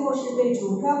他最后是被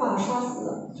主 Rama 杀死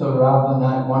的。 So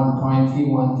Ravana at one point he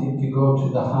wanted to go to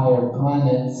the higher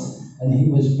planets and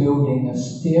he was building a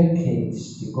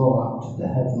staircase to go up to the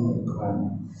heavenly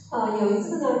planets. 有一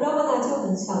次呢 ，Ravana 就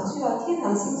很想去到天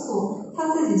堂星宿，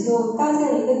他自己就搭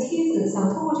建了一个梯子，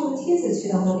想通过这个梯子去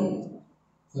到那里。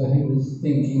 So he was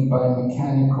thinking by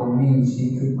mechanical means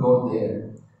he could go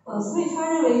there. 所以他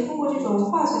认为通过这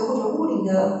种化学或者物理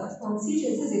的机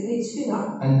制，自己可以去那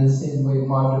儿。 And the same way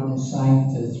modern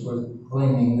scientists were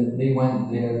claiming that they went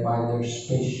there by their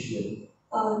spaceship.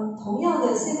 同样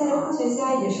的，现在的科学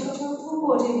家也声称通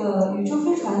过这个宇宙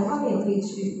飞船，他们也可以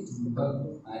去。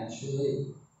 But actually,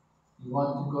 you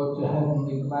want to go to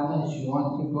heavenly planets, you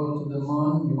want to go to the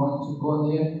moon, you want to go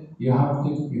there, you have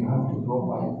to go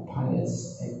by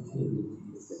pious activities.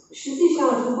 实际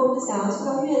上，如果我们想要去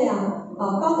到月亮，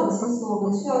高等星宿，我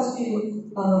们需要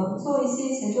去做一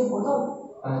些虔诚活动。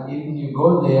 Even you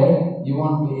go there, you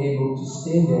won't be able to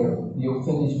stay there. You'll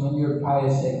finish when your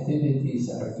pious activities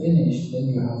are finished,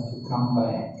 then you have to come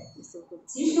back.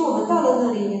 即使我们到了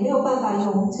那里，也没有办法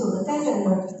永久的待在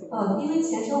那儿，因为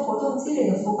虔诚活动积累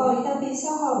的福报一旦被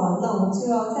消化完了，我们就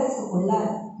要再次回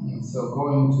来。 So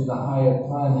going to the higher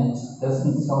planets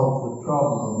doesn't solve the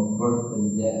problem of birth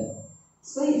and death.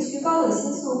 所以去高等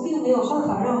星宿并没有办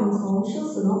法让我们从生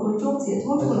死轮回中解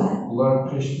脱出来。 Lord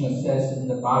Krishna says in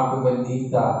the Bhagavad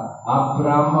Gita,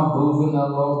 Abrahma bhuvana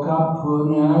loka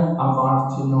punar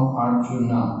avartino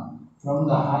arjuna. From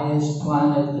the highest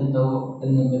planet in the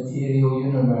material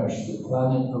universe, the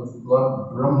planet of Lord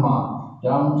Brahma,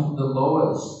 down to the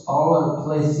lowest, all are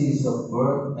places of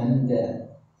birth and death.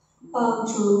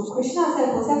 主 Krishna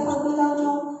在国家梵歌当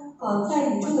中，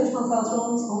在宇宙的创造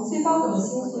中，从最高等的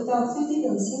星宿到最低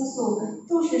等的星宿，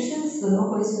都是生死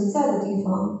轮回存在的地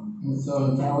方。 And so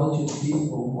intelligent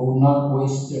people will not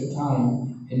waste their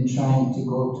time in trying to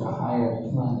go to higher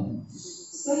planets.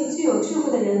 所以，具有智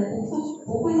慧的人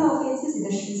不会浪费自己的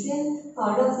时间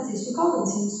让自己去高等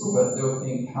星宿。 But they'll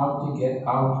think how to get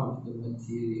out of the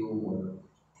material world.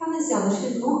 他们想的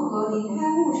是如何离开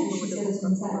物质世界的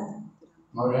存在。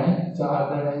 Alright, so are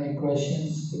there any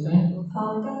questions tonight?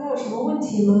 大家有什么问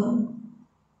题吗？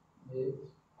 Yes.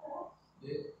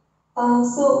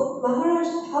 So Maharaj,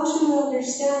 how should we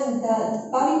understand that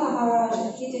Bali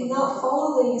Maharaj, he did not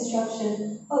follow the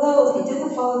instruction, although he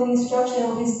didn't follow the instruction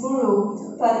of his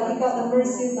guru, but he got the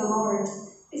mercy of the Lord.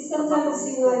 It sometimes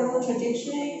seems like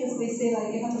contradictory because we say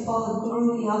like you have to follow the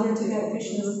guru in order to get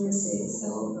Krishna's mercy.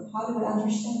 So how do we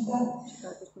understand that?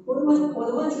 我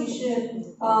的问题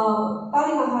是，巴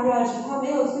利马哈拉他没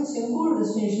有遵循guru的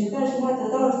训示，但是他得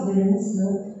到了主的仁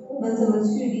慈。我们怎么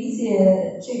去理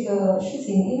解这个事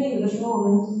情？因为有的时候我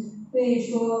们会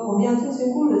说，我们要遵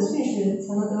循guru的训示，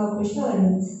才能得到Krishna的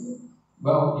仁慈。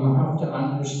Well, you have to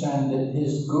understand that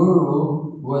his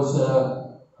guru was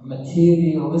a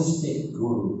materialistic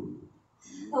guru.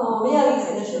 我们要理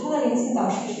解的是，他的灵性导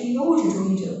师是一个物质主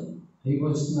义者。He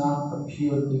was not a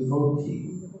pure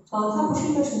devotee. 他不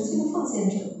是一个纯粹的奉献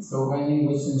者。So when he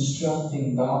was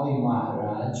instructing Bali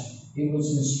Maharaj, he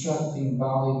was instructing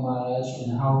Bali Maharaj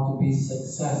in how to be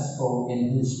successful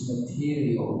in his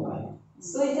material life.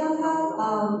 所以当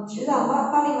他指导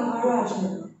巴利马哈拉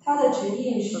他的指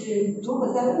引是如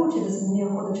何在物质的层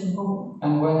面获得成功。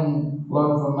And when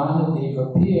Lord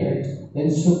Ramanadeva appeared, then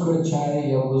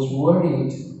Sukracharya was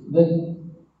worried that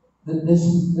this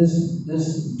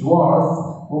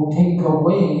dwarf will take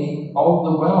away all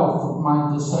the wealth of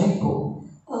my disciple.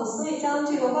 所以当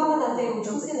这个Vamanadeva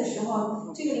出现的时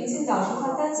候，这个灵性导师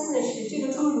他担心的是，这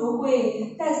个侏儒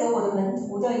会带走我的门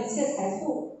徒的一切财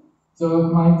富。So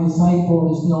if my disciple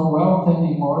has no wealth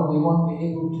anymore, they won't be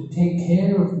able to take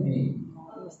care of me.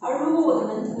 而如果我的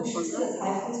门徒失去了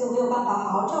财富，就没有办法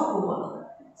好好照顾我了。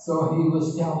So he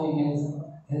was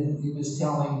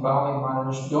telling Bali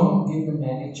Maharaj, don't give him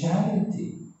any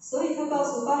charity. 所以他告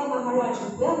诉巴利马哈拉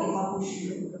不要给他布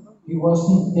施。He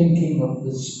wasn't thinking of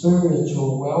the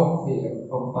spiritual welfare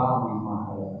of Bali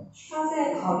Maharaj. 他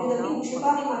在考虑的并不是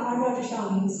巴利马哈拉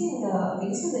上灵性的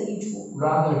益处。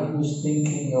Rather, he was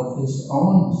thinking of his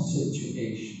own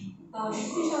situation.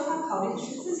 实际上他考虑的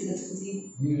是自己的处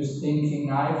境。He was thinking,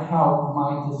 I've helped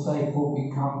my disciple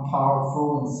become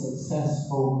powerful and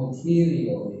successful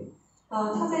materially.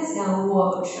 他在想，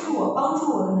我帮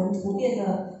助我的门徒变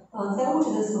得在物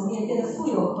质的层面变得富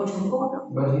有和成功。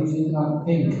But he did not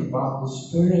think about the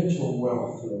spiritual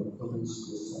welfare of his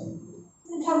disciple.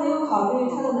 但他没有考虑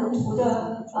他的门徒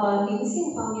的灵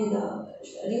性方面的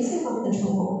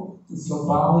成功。So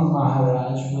Bali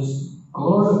Maharaj was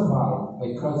glorified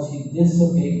because he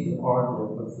disobeyed the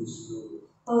order of his guru.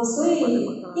 所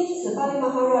以因此巴利马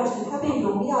哈拉他被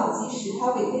荣耀，即使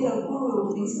他违背了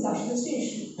Guru 灵性导师的训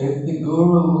示。If the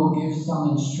guru will give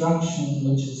some instruction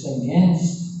which is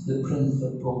against the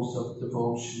principles of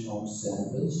devotional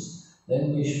service,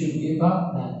 then we should give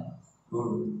up that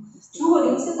guru. 如果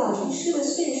灵性导师的训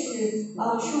示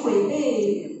是违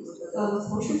背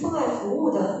从事奉爱服务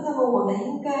的，那么我们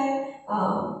应该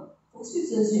不去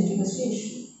遵循这个训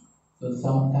示。So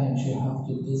sometimes you have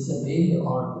to disobey the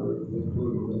order of the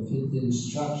guru. If his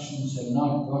instructions are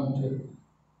not going to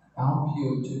help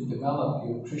you to develop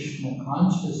your Krishna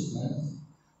consciousness,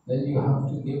 then you have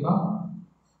to give up.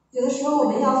 有的时候我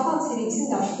们要放弃灵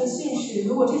性导师的训示，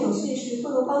如果这种训示不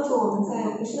能帮助我们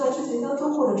在Krishna知觉当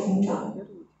中获得成长。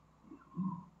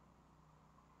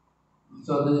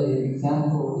So the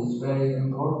example is very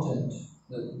important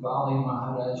that Bali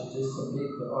Maharaj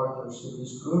disobeyed the orders of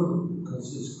his guru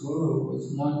because his guru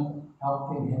was not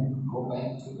helping him go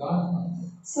back to Godhead.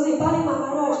 所以巴利马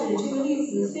哈拉这个例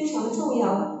子非常的重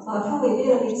要他违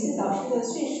背了灵性导师的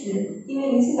训示，因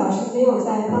为灵性导师没有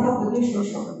在帮他回归神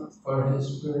手。For his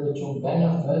spiritual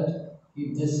benefit,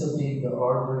 he disobeyed the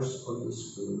orders of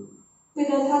his guru. 为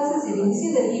了他自己灵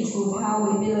性的益处，他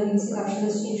违背了灵性导师的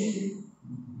训示。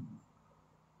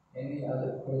Any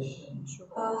other questions?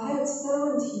 还有其他的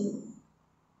问题？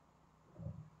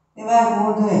另外，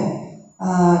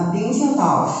灵性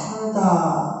导师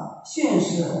的训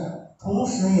示，同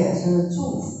时也是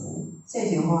祝福，这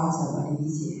句话怎么理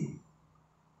解？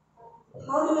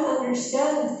 How do we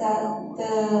understand that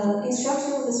the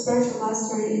instruction of the spiritual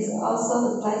master is also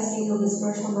the blessing of the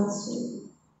spiritual master?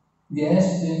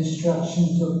 Yes, the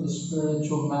instructions of the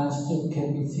spiritual master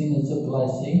can be seen as a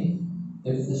blessing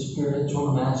if the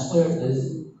spiritual master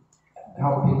is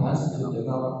helping us to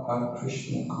develop our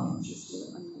Krishna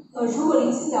consciousness. 如果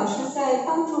灵性导师在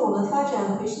帮助我们发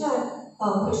展Krishna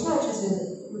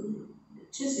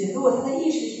知觉，如果他的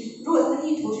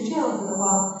意图是这样子的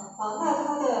话，那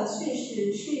他的训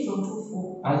示是一种祝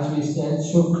福。As we said,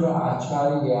 Shukra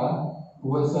Acharya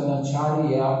was an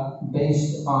Acharya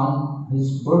based on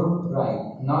his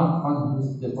birthright, not on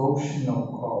his devotional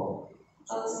quality.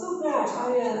 苏格尔查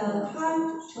约呢，他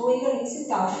成为一个灵性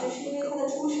导师，是因为他的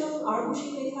出生，而不是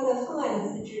因为他的奉爱的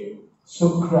资质。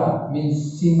Sukra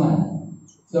means semen.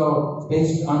 So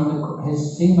based on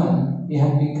his semen, he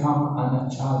had become an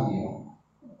Acharya.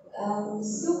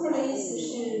 Sukra 的意思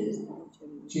是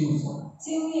精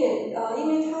液，因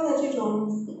为他的这种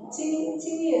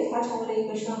精液，他成为了一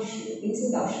个上师，灵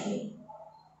性导师。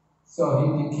So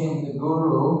he became the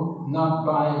guru not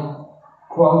by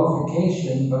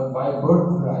qualification but by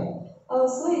birthright.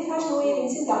 所以他成为灵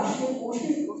性导师，不是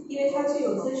因为他具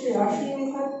有资质，而是因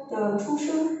为他的出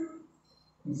生。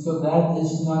So that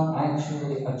is not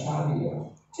actually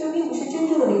Acharya. 这并不是真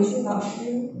正的灵性导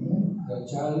师。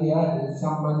Acharya is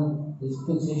someone whose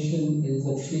position is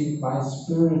achieved by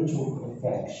spiritual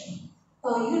perfection.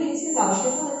 一个灵性导师，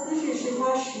他的资质是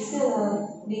他实现了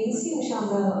灵性上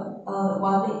的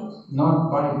完美。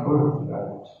Not by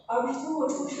birthright. 而不是通过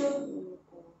出生。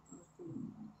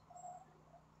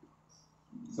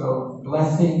So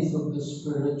blessings of the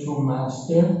spiritual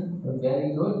master are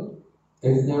very good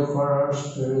if they're for our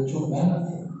spiritual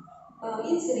benefit.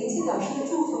 因此灵性导师的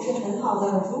祝福是很好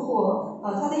的，如果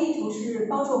他的意图是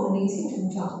帮助我们灵性成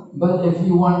长。But if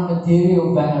you want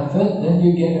material benefit, then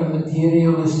you get a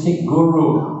materialistic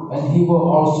guru, and he will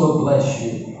also bless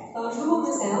you. 如果我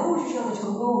们想要物质上的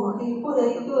成功，我们可以获得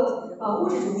一个物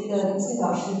质主义的灵性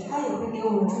导师，他也会给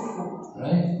我们祝福。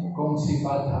Right? Gong Si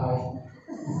Fa Thai.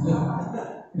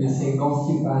 We say Gong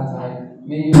Si Fa Thai.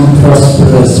 May you be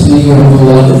prosperous, may you have a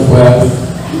lot of wealth.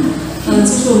 就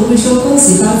是我们会说恭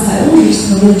喜发财，物质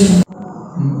层面的成功。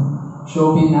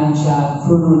Shobinansha,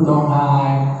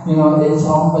 Purudonghai, it's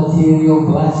all material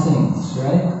blessings,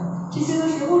 right? 这些都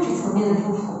是物质层面的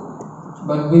祝福。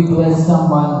But we bless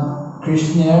someone,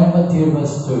 Krishna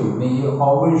Matirastu. May you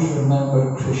always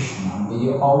remember Krishna. May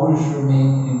you always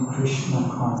remain in Krishna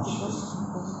consciousness.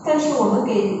 但是我们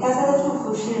给大家的祝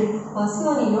福是，希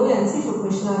望你永远记住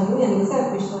Krishna， 永远留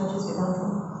在 Krishna 知觉当中。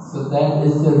So that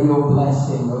is the real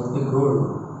blessing of the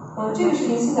Guru. 这个是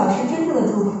灵性导师真正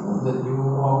的祝福。That you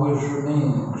will always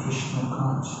remain in Krishna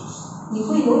consciousness. 你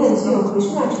会永远具有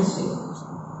Krishna 知觉。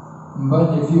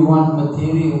But if you want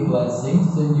material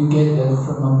blessings, then you get them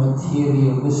from a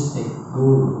materialistic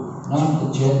guru, not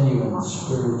a genuine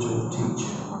spiritual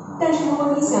teacher. 但是如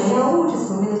果你想要物质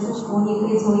层面的祝福，你可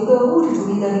以从一个物质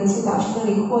主义的灵性导师那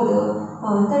里获得，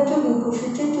但这并不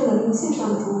是真正的灵性上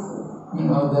的祝福。You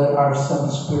know, there are some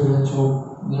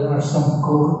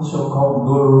so-called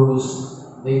gurus.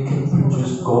 They can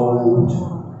produce gold,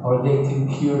 or they can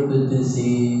cure the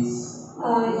disease.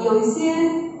 有一些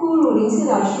咕噜灵性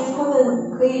老师，他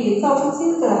们可以造出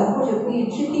金子来，或者可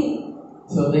以治病。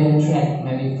So they attract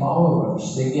many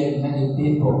followers. They get many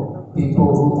people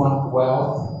who want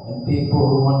wealth and people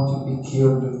who want to be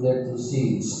cured of their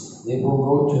disease. They will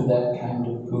go to that kind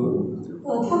of guru.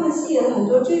 他们吸引了很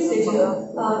多追随者，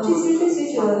这些追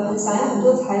随者想要很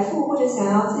多财富，或者想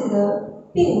要自己的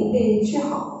病被治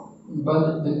好。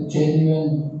But the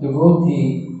genuine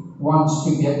devotee wants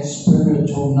to get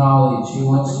spiritual knowledge. He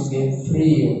wants to get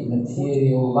free of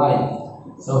material life.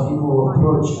 So he will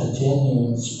approach a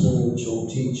genuine spiritual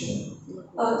teacher.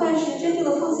 但是真正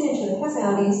的奉献者，他想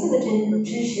要灵性的真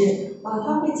知识，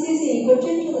他会接近一个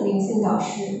真正的灵性导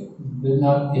师。They're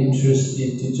not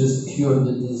interested to just cure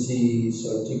the disease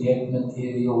or to get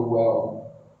material wealth.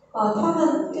 他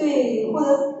们对获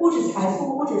得物质财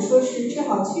富，或者说是治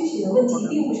好躯体的问题，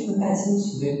并不是很感兴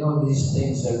趣。They know these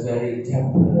things are very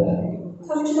temporary.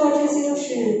 他们知道这些都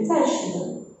是暂时的。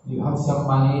You have some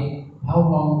money, how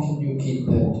long can you keep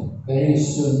it? Very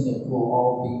soon it will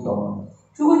all be gone.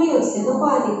 如果你有钱的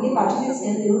话，你可以把这些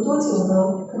钱留多久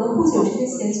呢？可能不久这些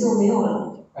钱就没有了。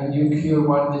And you cure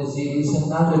one disease,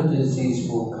 another disease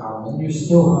will come, and you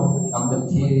still have a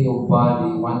material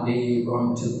body. One day you're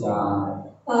going to die.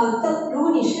 但如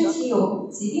果你身体有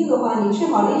疾病的话，你治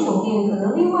好了一种病，可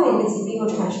能另外一个疾病又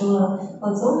产生了，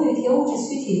总有一天物质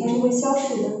躯体它是会消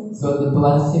逝的。So the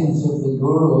blessings of the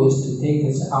Guru is to take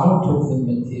us out of the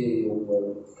material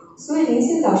world. 所以灵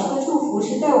性导师的祝福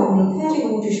是带我们离开这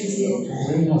个物质世界，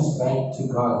 To bring us back to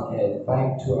Godhead,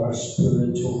 back to our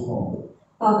spiritual home.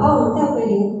 把我们带回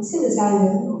灵性的家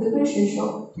园，回归神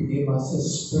手。To give us a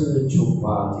spiritual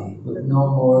body with no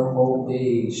more old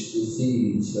age,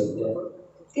 disease, or death.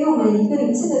 给我们一个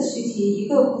灵性的躯体，一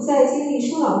个不再经历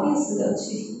生老病死的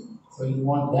躯体。So you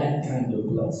want that kind of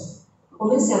blessing. 我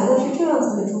们想要的是这样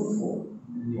子的祝福。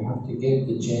You have to get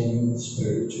the genuine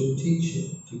spiritual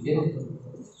teacher to get it.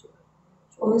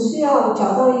 我们需要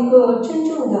找到一个真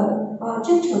正的、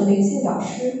真诚的灵性导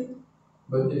师。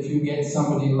But if you get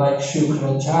somebody like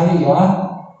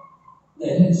Shukracharya,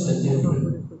 then it's a different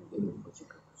thing.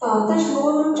 但是如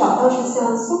果能找到是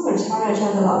像 Shukracharya 这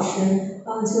样的老师，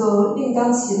就另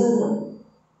当其论了。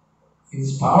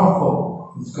He's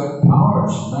powerful. He's got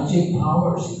powers, magic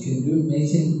powers. He can do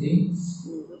amazing things.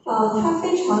 他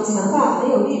非常强大，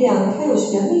很有力量，他有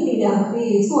权力力量，可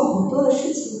以做很多的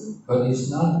事情。But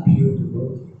he's not a pure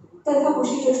devotee. 但他不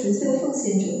是一个纯粹的奉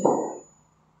献者。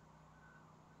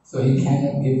So he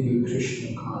cannot give you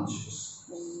Krishna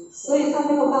consciousness. 所以他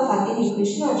没有办法给你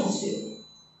Krishna知觉。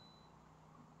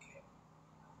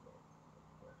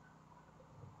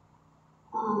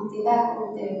顶戴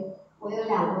古对，我有2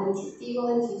个问题。第一个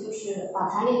问题就是法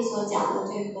坛里所讲的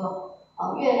这个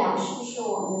月亮是不是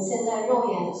我们现在肉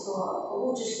眼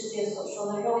物质世界所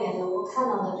说的肉眼能够看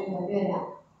到的这个月亮？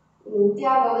第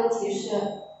二个问题是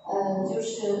就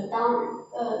是当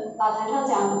法坛上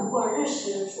讲，如果日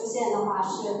食出现的话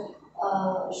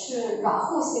是软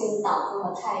护星挡住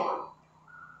了太阳，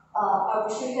而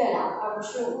不是月亮，而不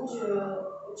是物质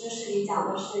知识里讲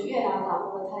的是月亮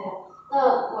挡住了太阳。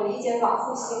那我理解软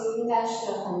护星应该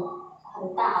是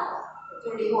很大的，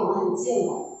就离我们很近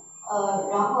的。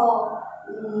然后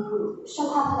圣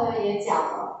帕特也讲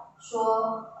了，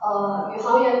说宇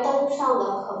航员登上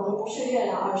的可能不是月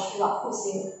亮，而是软护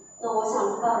星。那我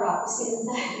想知道软护星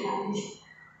在哪里？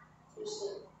就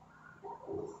是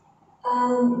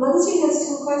Mataji has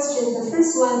 2 questions. The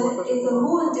first one is the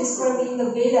moon described in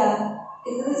the Veda.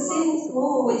 Is it the same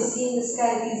moon we see in the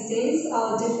sky these days,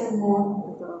 or a different moon?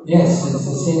 Yes, it's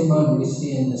the same moon we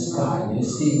see in the sky. We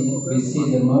see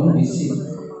the moon.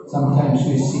 Sometimes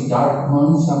we see dark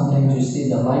moon. Sometimes you see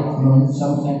the light moon.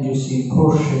 Sometimes you see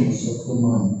portions of the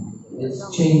moon. It's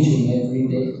changing every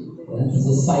day. It's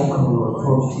a cycle of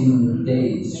 14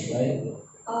 days, right?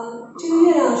 这个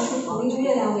月亮是同一个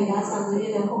月亮，伟达讲的月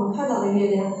亮和我们看到的月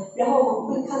亮，然后我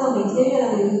们会看到每天月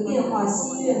亮有一个变化，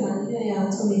新月、满月呀，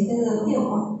就每天的变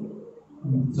化。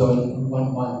So in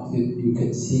 1 month you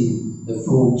could see the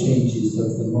full changes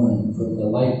of the moon, from the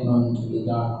light moon to the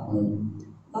dark moon.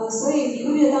 所以一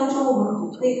个月当中，我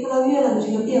们可以看到月亮的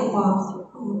这个变化。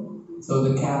So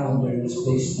the calendar is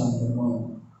based on the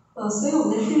moon. 所以我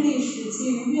们的日历是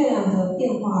基于月亮的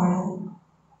变化而来。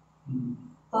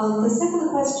The second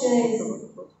question is,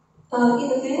 in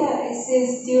the Veda it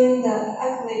says during the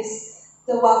eclipse,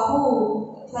 the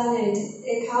Rahu planet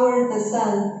it covers the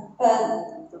sun, but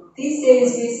these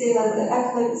days we say that the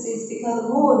eclipse is because the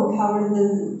moon covers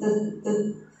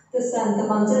the sun. The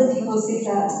mundane people say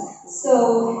that.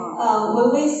 So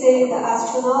when we say the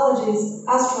astrologers,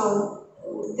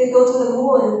 they go to the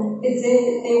moon,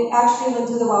 they actually went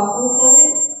to the Rahu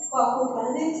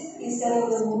planet instead of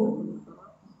the moon.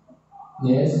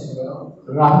 Yes,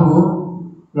 Rahu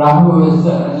is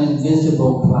an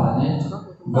invisible planet,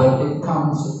 but it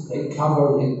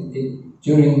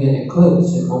during the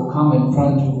eclipse. It will come in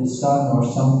front of the sun or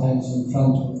sometimes in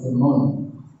front of the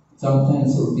moon.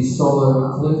 Sometimes it will be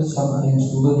solar eclipse,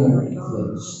 sometimes lunar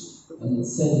eclipse. And it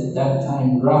said at that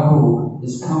time Rahu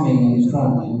is coming in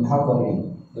front and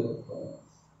covering the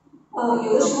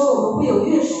有的时候我们会有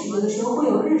月食，有的时候会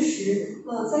有日食。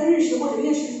在日食或者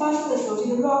月食发生的时候，这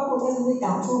个 Rahu 它就会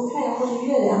挡住太阳或者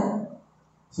月亮。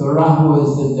So Rahu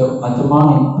is a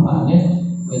demonic planet.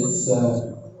 It's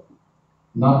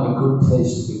not a good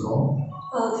place to go.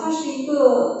 它是一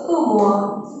个恶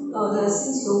魔的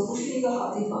星球，不是一个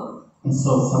好地方。And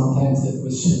so sometimes it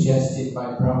was suggested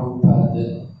by Prabhupada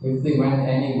that if they went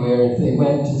anywhere, if they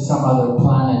went to some other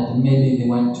planet, then maybe they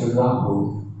went to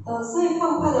Rahu. 所以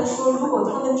帕布帕的说，如果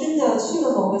他们真的去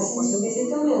了某个星球，那些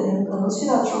登月的人可能去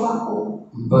到的是瓦湖。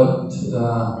But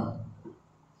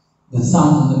the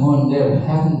sun and the moon, they're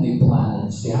heavenly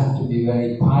planets. You have to be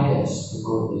very pious to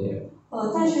go there.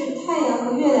 但是太阳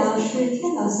和月亮是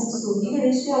天堂星宿，一个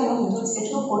人需要有很多虔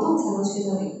诚活动才能去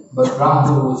那里。But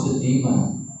Rahu was a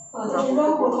demon. 但是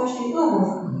Rahu 它是恶魔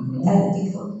在的地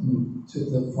方。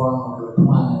Took the form of a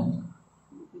planet.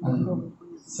 And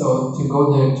so to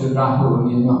go there to Rahu,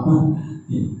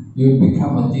 you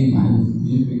become a demon.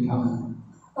 You become.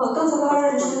 刚才他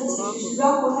认识的其实是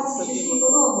Rahu， 它其实是一个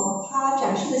恶魔，它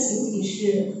展示的形体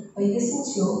是一个星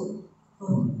球。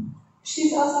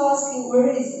She's also asking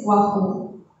where is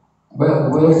Rahu?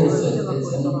 Where is it?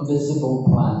 It's an invisible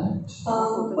planet.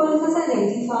 关于它在哪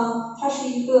个地方，它是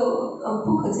一个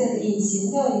不可见的隐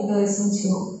形的一个星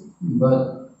球。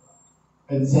But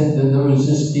it said that there was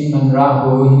this demon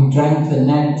Rahu. He drank the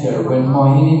nectar when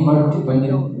when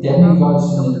the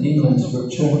demigods and the demons were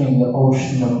churning the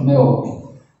ocean of milk.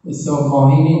 So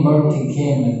Mohini Murti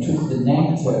came and took the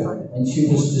nectar, and she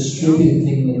was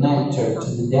distributing the nectar to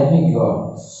the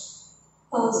demigods.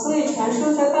 所以传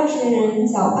说在半神人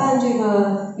搅拌这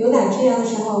个牛奶这样的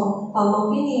时候，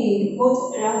蒙比尼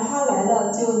然后他来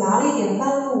了，就拿了一点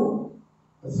甘露。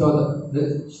So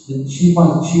she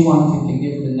wanted to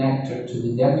give the nectar to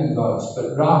the demigods,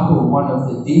 but Rahu, one of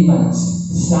the demons,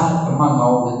 sat among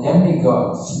all the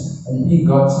demigods, and he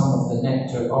got some of the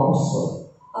nectar also.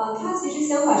 他其实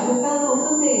想把这个甘露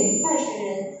分配给半神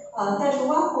人，但是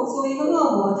瓦虎作为一个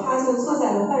恶魔，他就坐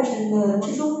在了半神的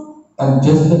之中。And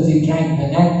just as he drank the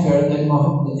nectar, then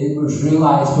it was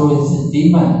realized, oh, it's a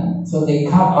demon. So they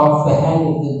cut off the head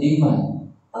of the demon.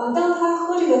 当他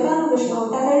喝这个甘露的时候，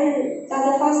大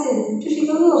家发现这是一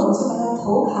个恶魔，就把他的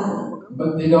头砍了。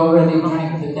But they'd already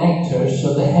drank the nectar,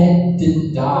 so the head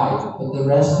didn't die, but the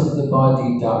rest of the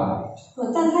body died.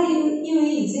 但他因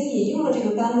为已经饮用了这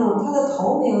个甘露，他的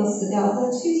头没有死掉，他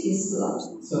的躯体死了。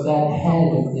So that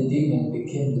head of the demon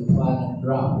became the planet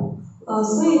Rahu.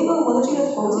 所以恶魔的这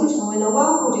个头就成为了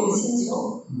瓦虎这个星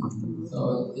球。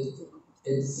So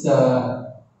it's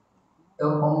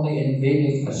only in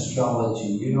Vedic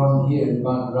astrology. You don't hear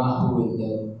about Rahu in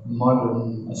the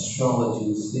modern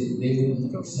astrologies. They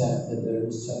wouldn't accept that there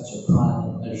is such a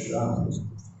planet as Rahu.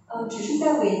 只是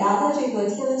在伟达的这个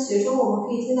天文学中，我们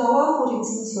可以听到瓦虎这个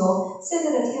星球。现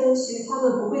在的天文学他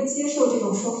们不会接受这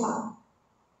种说法。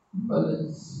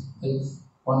But it's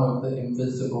one of the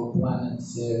invisible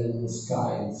planets there in the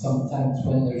sky. And sometimes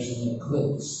when there's an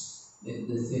eclipse,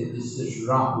 they say this is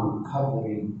Rahu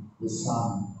covering the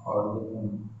sun or the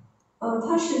moon.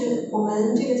 它是我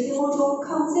们这个天空中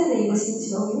看不见的一个星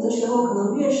球。有的时候可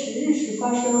能月食、日食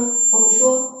发生，我们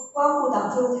说瓦虎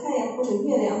挡住了太阳或者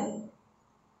月亮。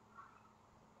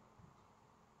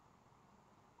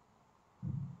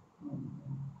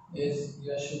Yes,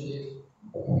 Yashodhi.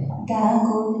 感恩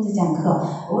公会的讲课，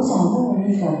我想问问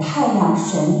那个太阳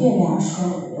神、月亮神，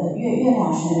月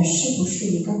亮神是不是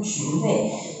一个职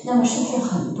位？那么是不是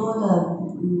很多的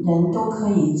人都可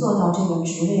以做到这个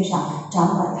职位上，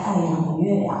掌管太阳和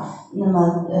月亮？那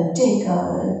么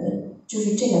就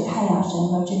是这个太阳神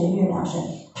和这个月亮神，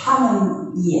他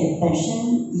们也本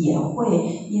身也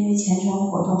会因为虔诚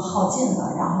活动耗尽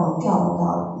了，然后掉落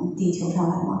到地球上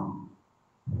来吗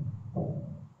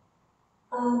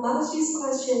？Malachi's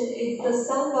question is the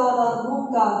sun god or the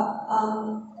moon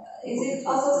god. Is it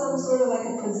also some sort of like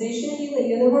a position in the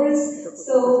universe?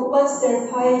 So once their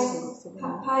pious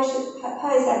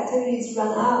activities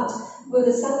run out, will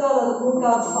the sun god or the moon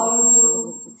god fall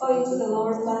into the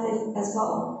lower planet as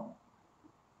well?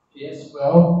 Yes,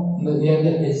 well,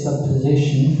 it's a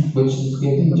position which is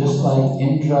given just like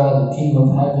Indra, the king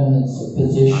of heaven, is a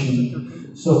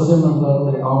position. So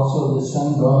similarly, also the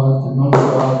sun god, the moon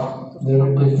god, there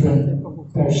are different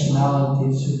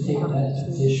personalities who take that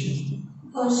position.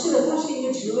 是的，它是一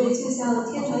个职位，就像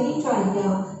天堂鹰爪一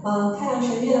样，太阳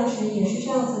神、月亮神也是这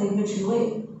样子的一个职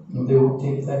位。They will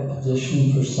take that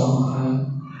position for some time.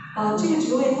 这个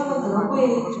职位他们可能会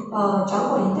掌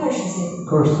管一段时间。Of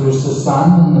course, there's the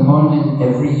sun and the moon in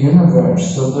every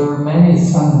universe, so there are many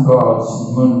sun gods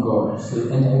and moon gods.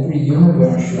 In every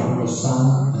universe, you have a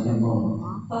sun and a moon.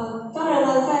 当然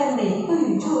了，在每一个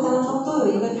宇宙当中都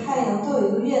有一个太阳，都有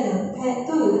一个月亮，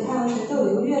都有一个太阳神，都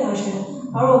有一个月亮神，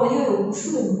而我们又有无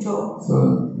数的宇宙。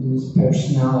So these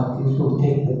personalities will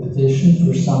take the position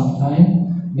for some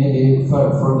time, maybe for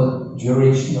the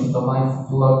duration of the life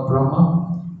of Lord Brahma.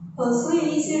 所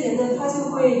以一些人呢，他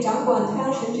就会掌管太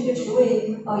阳神这个职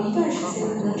位，一段时间，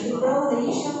可能是 Brahma 的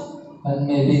一生。And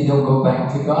maybe they'll go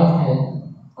back to Godhead.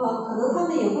 可能他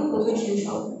们也会回归神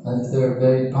手。If they're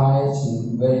very pious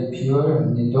and very pure,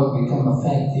 and they don't become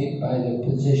affected by the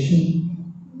position,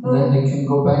 then they can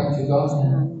go back to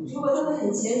Godhead. 如果他们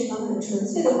很虔诚、很纯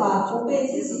粹的话，不被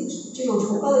自己这种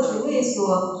崇高的职位所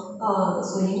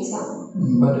影响。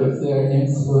But if they're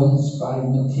influenced by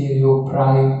material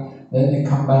pride, then they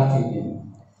come back again.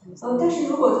 但是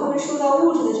如果他们受到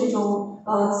物质的这种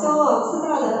骄傲、自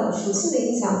大的属性的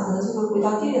影响，可能就会回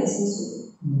到低等星宿。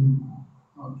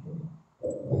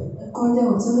对，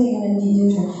我最后一个问题就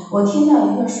是，我听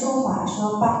到一个说法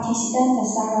说巴提西丹的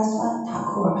萨拉斯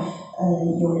塔库尔，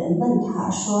有人问他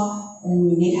说，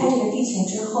你离开这个地球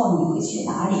之后你会去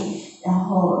哪里？然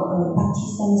后巴提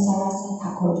西丹的萨拉斯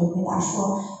塔库尔就回答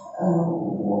说，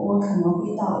我可能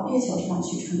会到月球上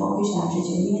去传播归神之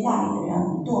觉，因为那里的人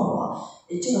很堕落。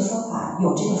这个说法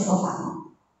有这个说法吗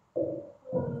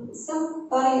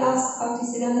？Somebody asked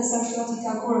Bhaktisiddhanta Saraswati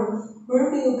Thakur,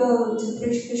 where will you go to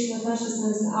preach Krishna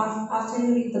consciousness after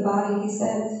you leave the body? He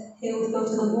said he would go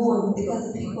to the moon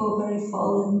because the people are very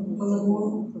fallen on the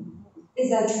moon. Is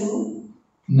that true?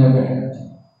 Never heard.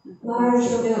 Maharaj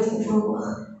说没有听说过。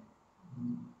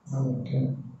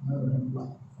Okay, never heard.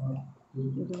 You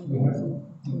heard it?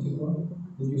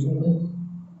 Did you hear it?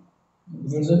 You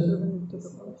heard it?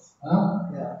 Huh?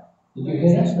 Yeah. Did you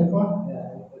hear it before?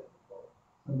 Yeah.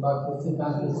 About the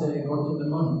Siddhanta say go to the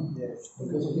moon. Yes.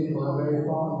 Because people are very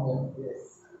fallen there.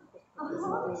 Yes.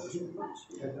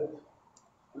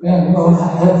 Yeah, well,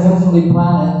 heavenly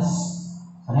planets,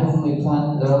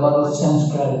 there are a lot of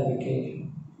sense gratification.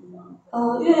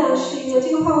 月亮是一个，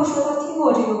这个帕布说他听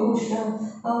过这个故事。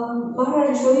马哈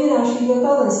尔说月亮是一个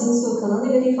高等星宿，可能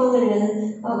那个地方的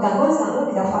人感官享乐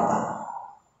比较发达。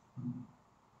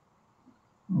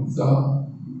So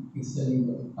he said,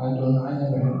 I never heard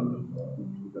it before.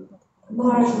 马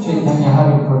哈尔说 Chaitanya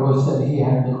Hariprabhu said he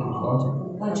heard it before.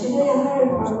 Chaitanya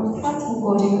Hariprabhu 他听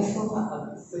过这个说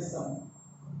法。Say some.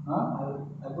 Huh?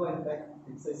 I'll go and back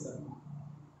and say some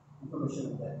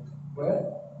information on that. Where?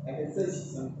 I can search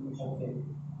some information. Okay.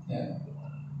 Yeah.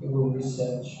 We will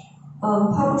research.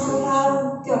 帕布说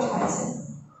他调查一下。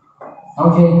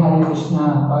Okay, Hare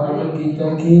Krishna, Bhagavad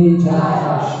Gita ki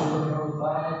jai, Srila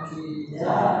Prabhupada ki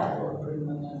jai.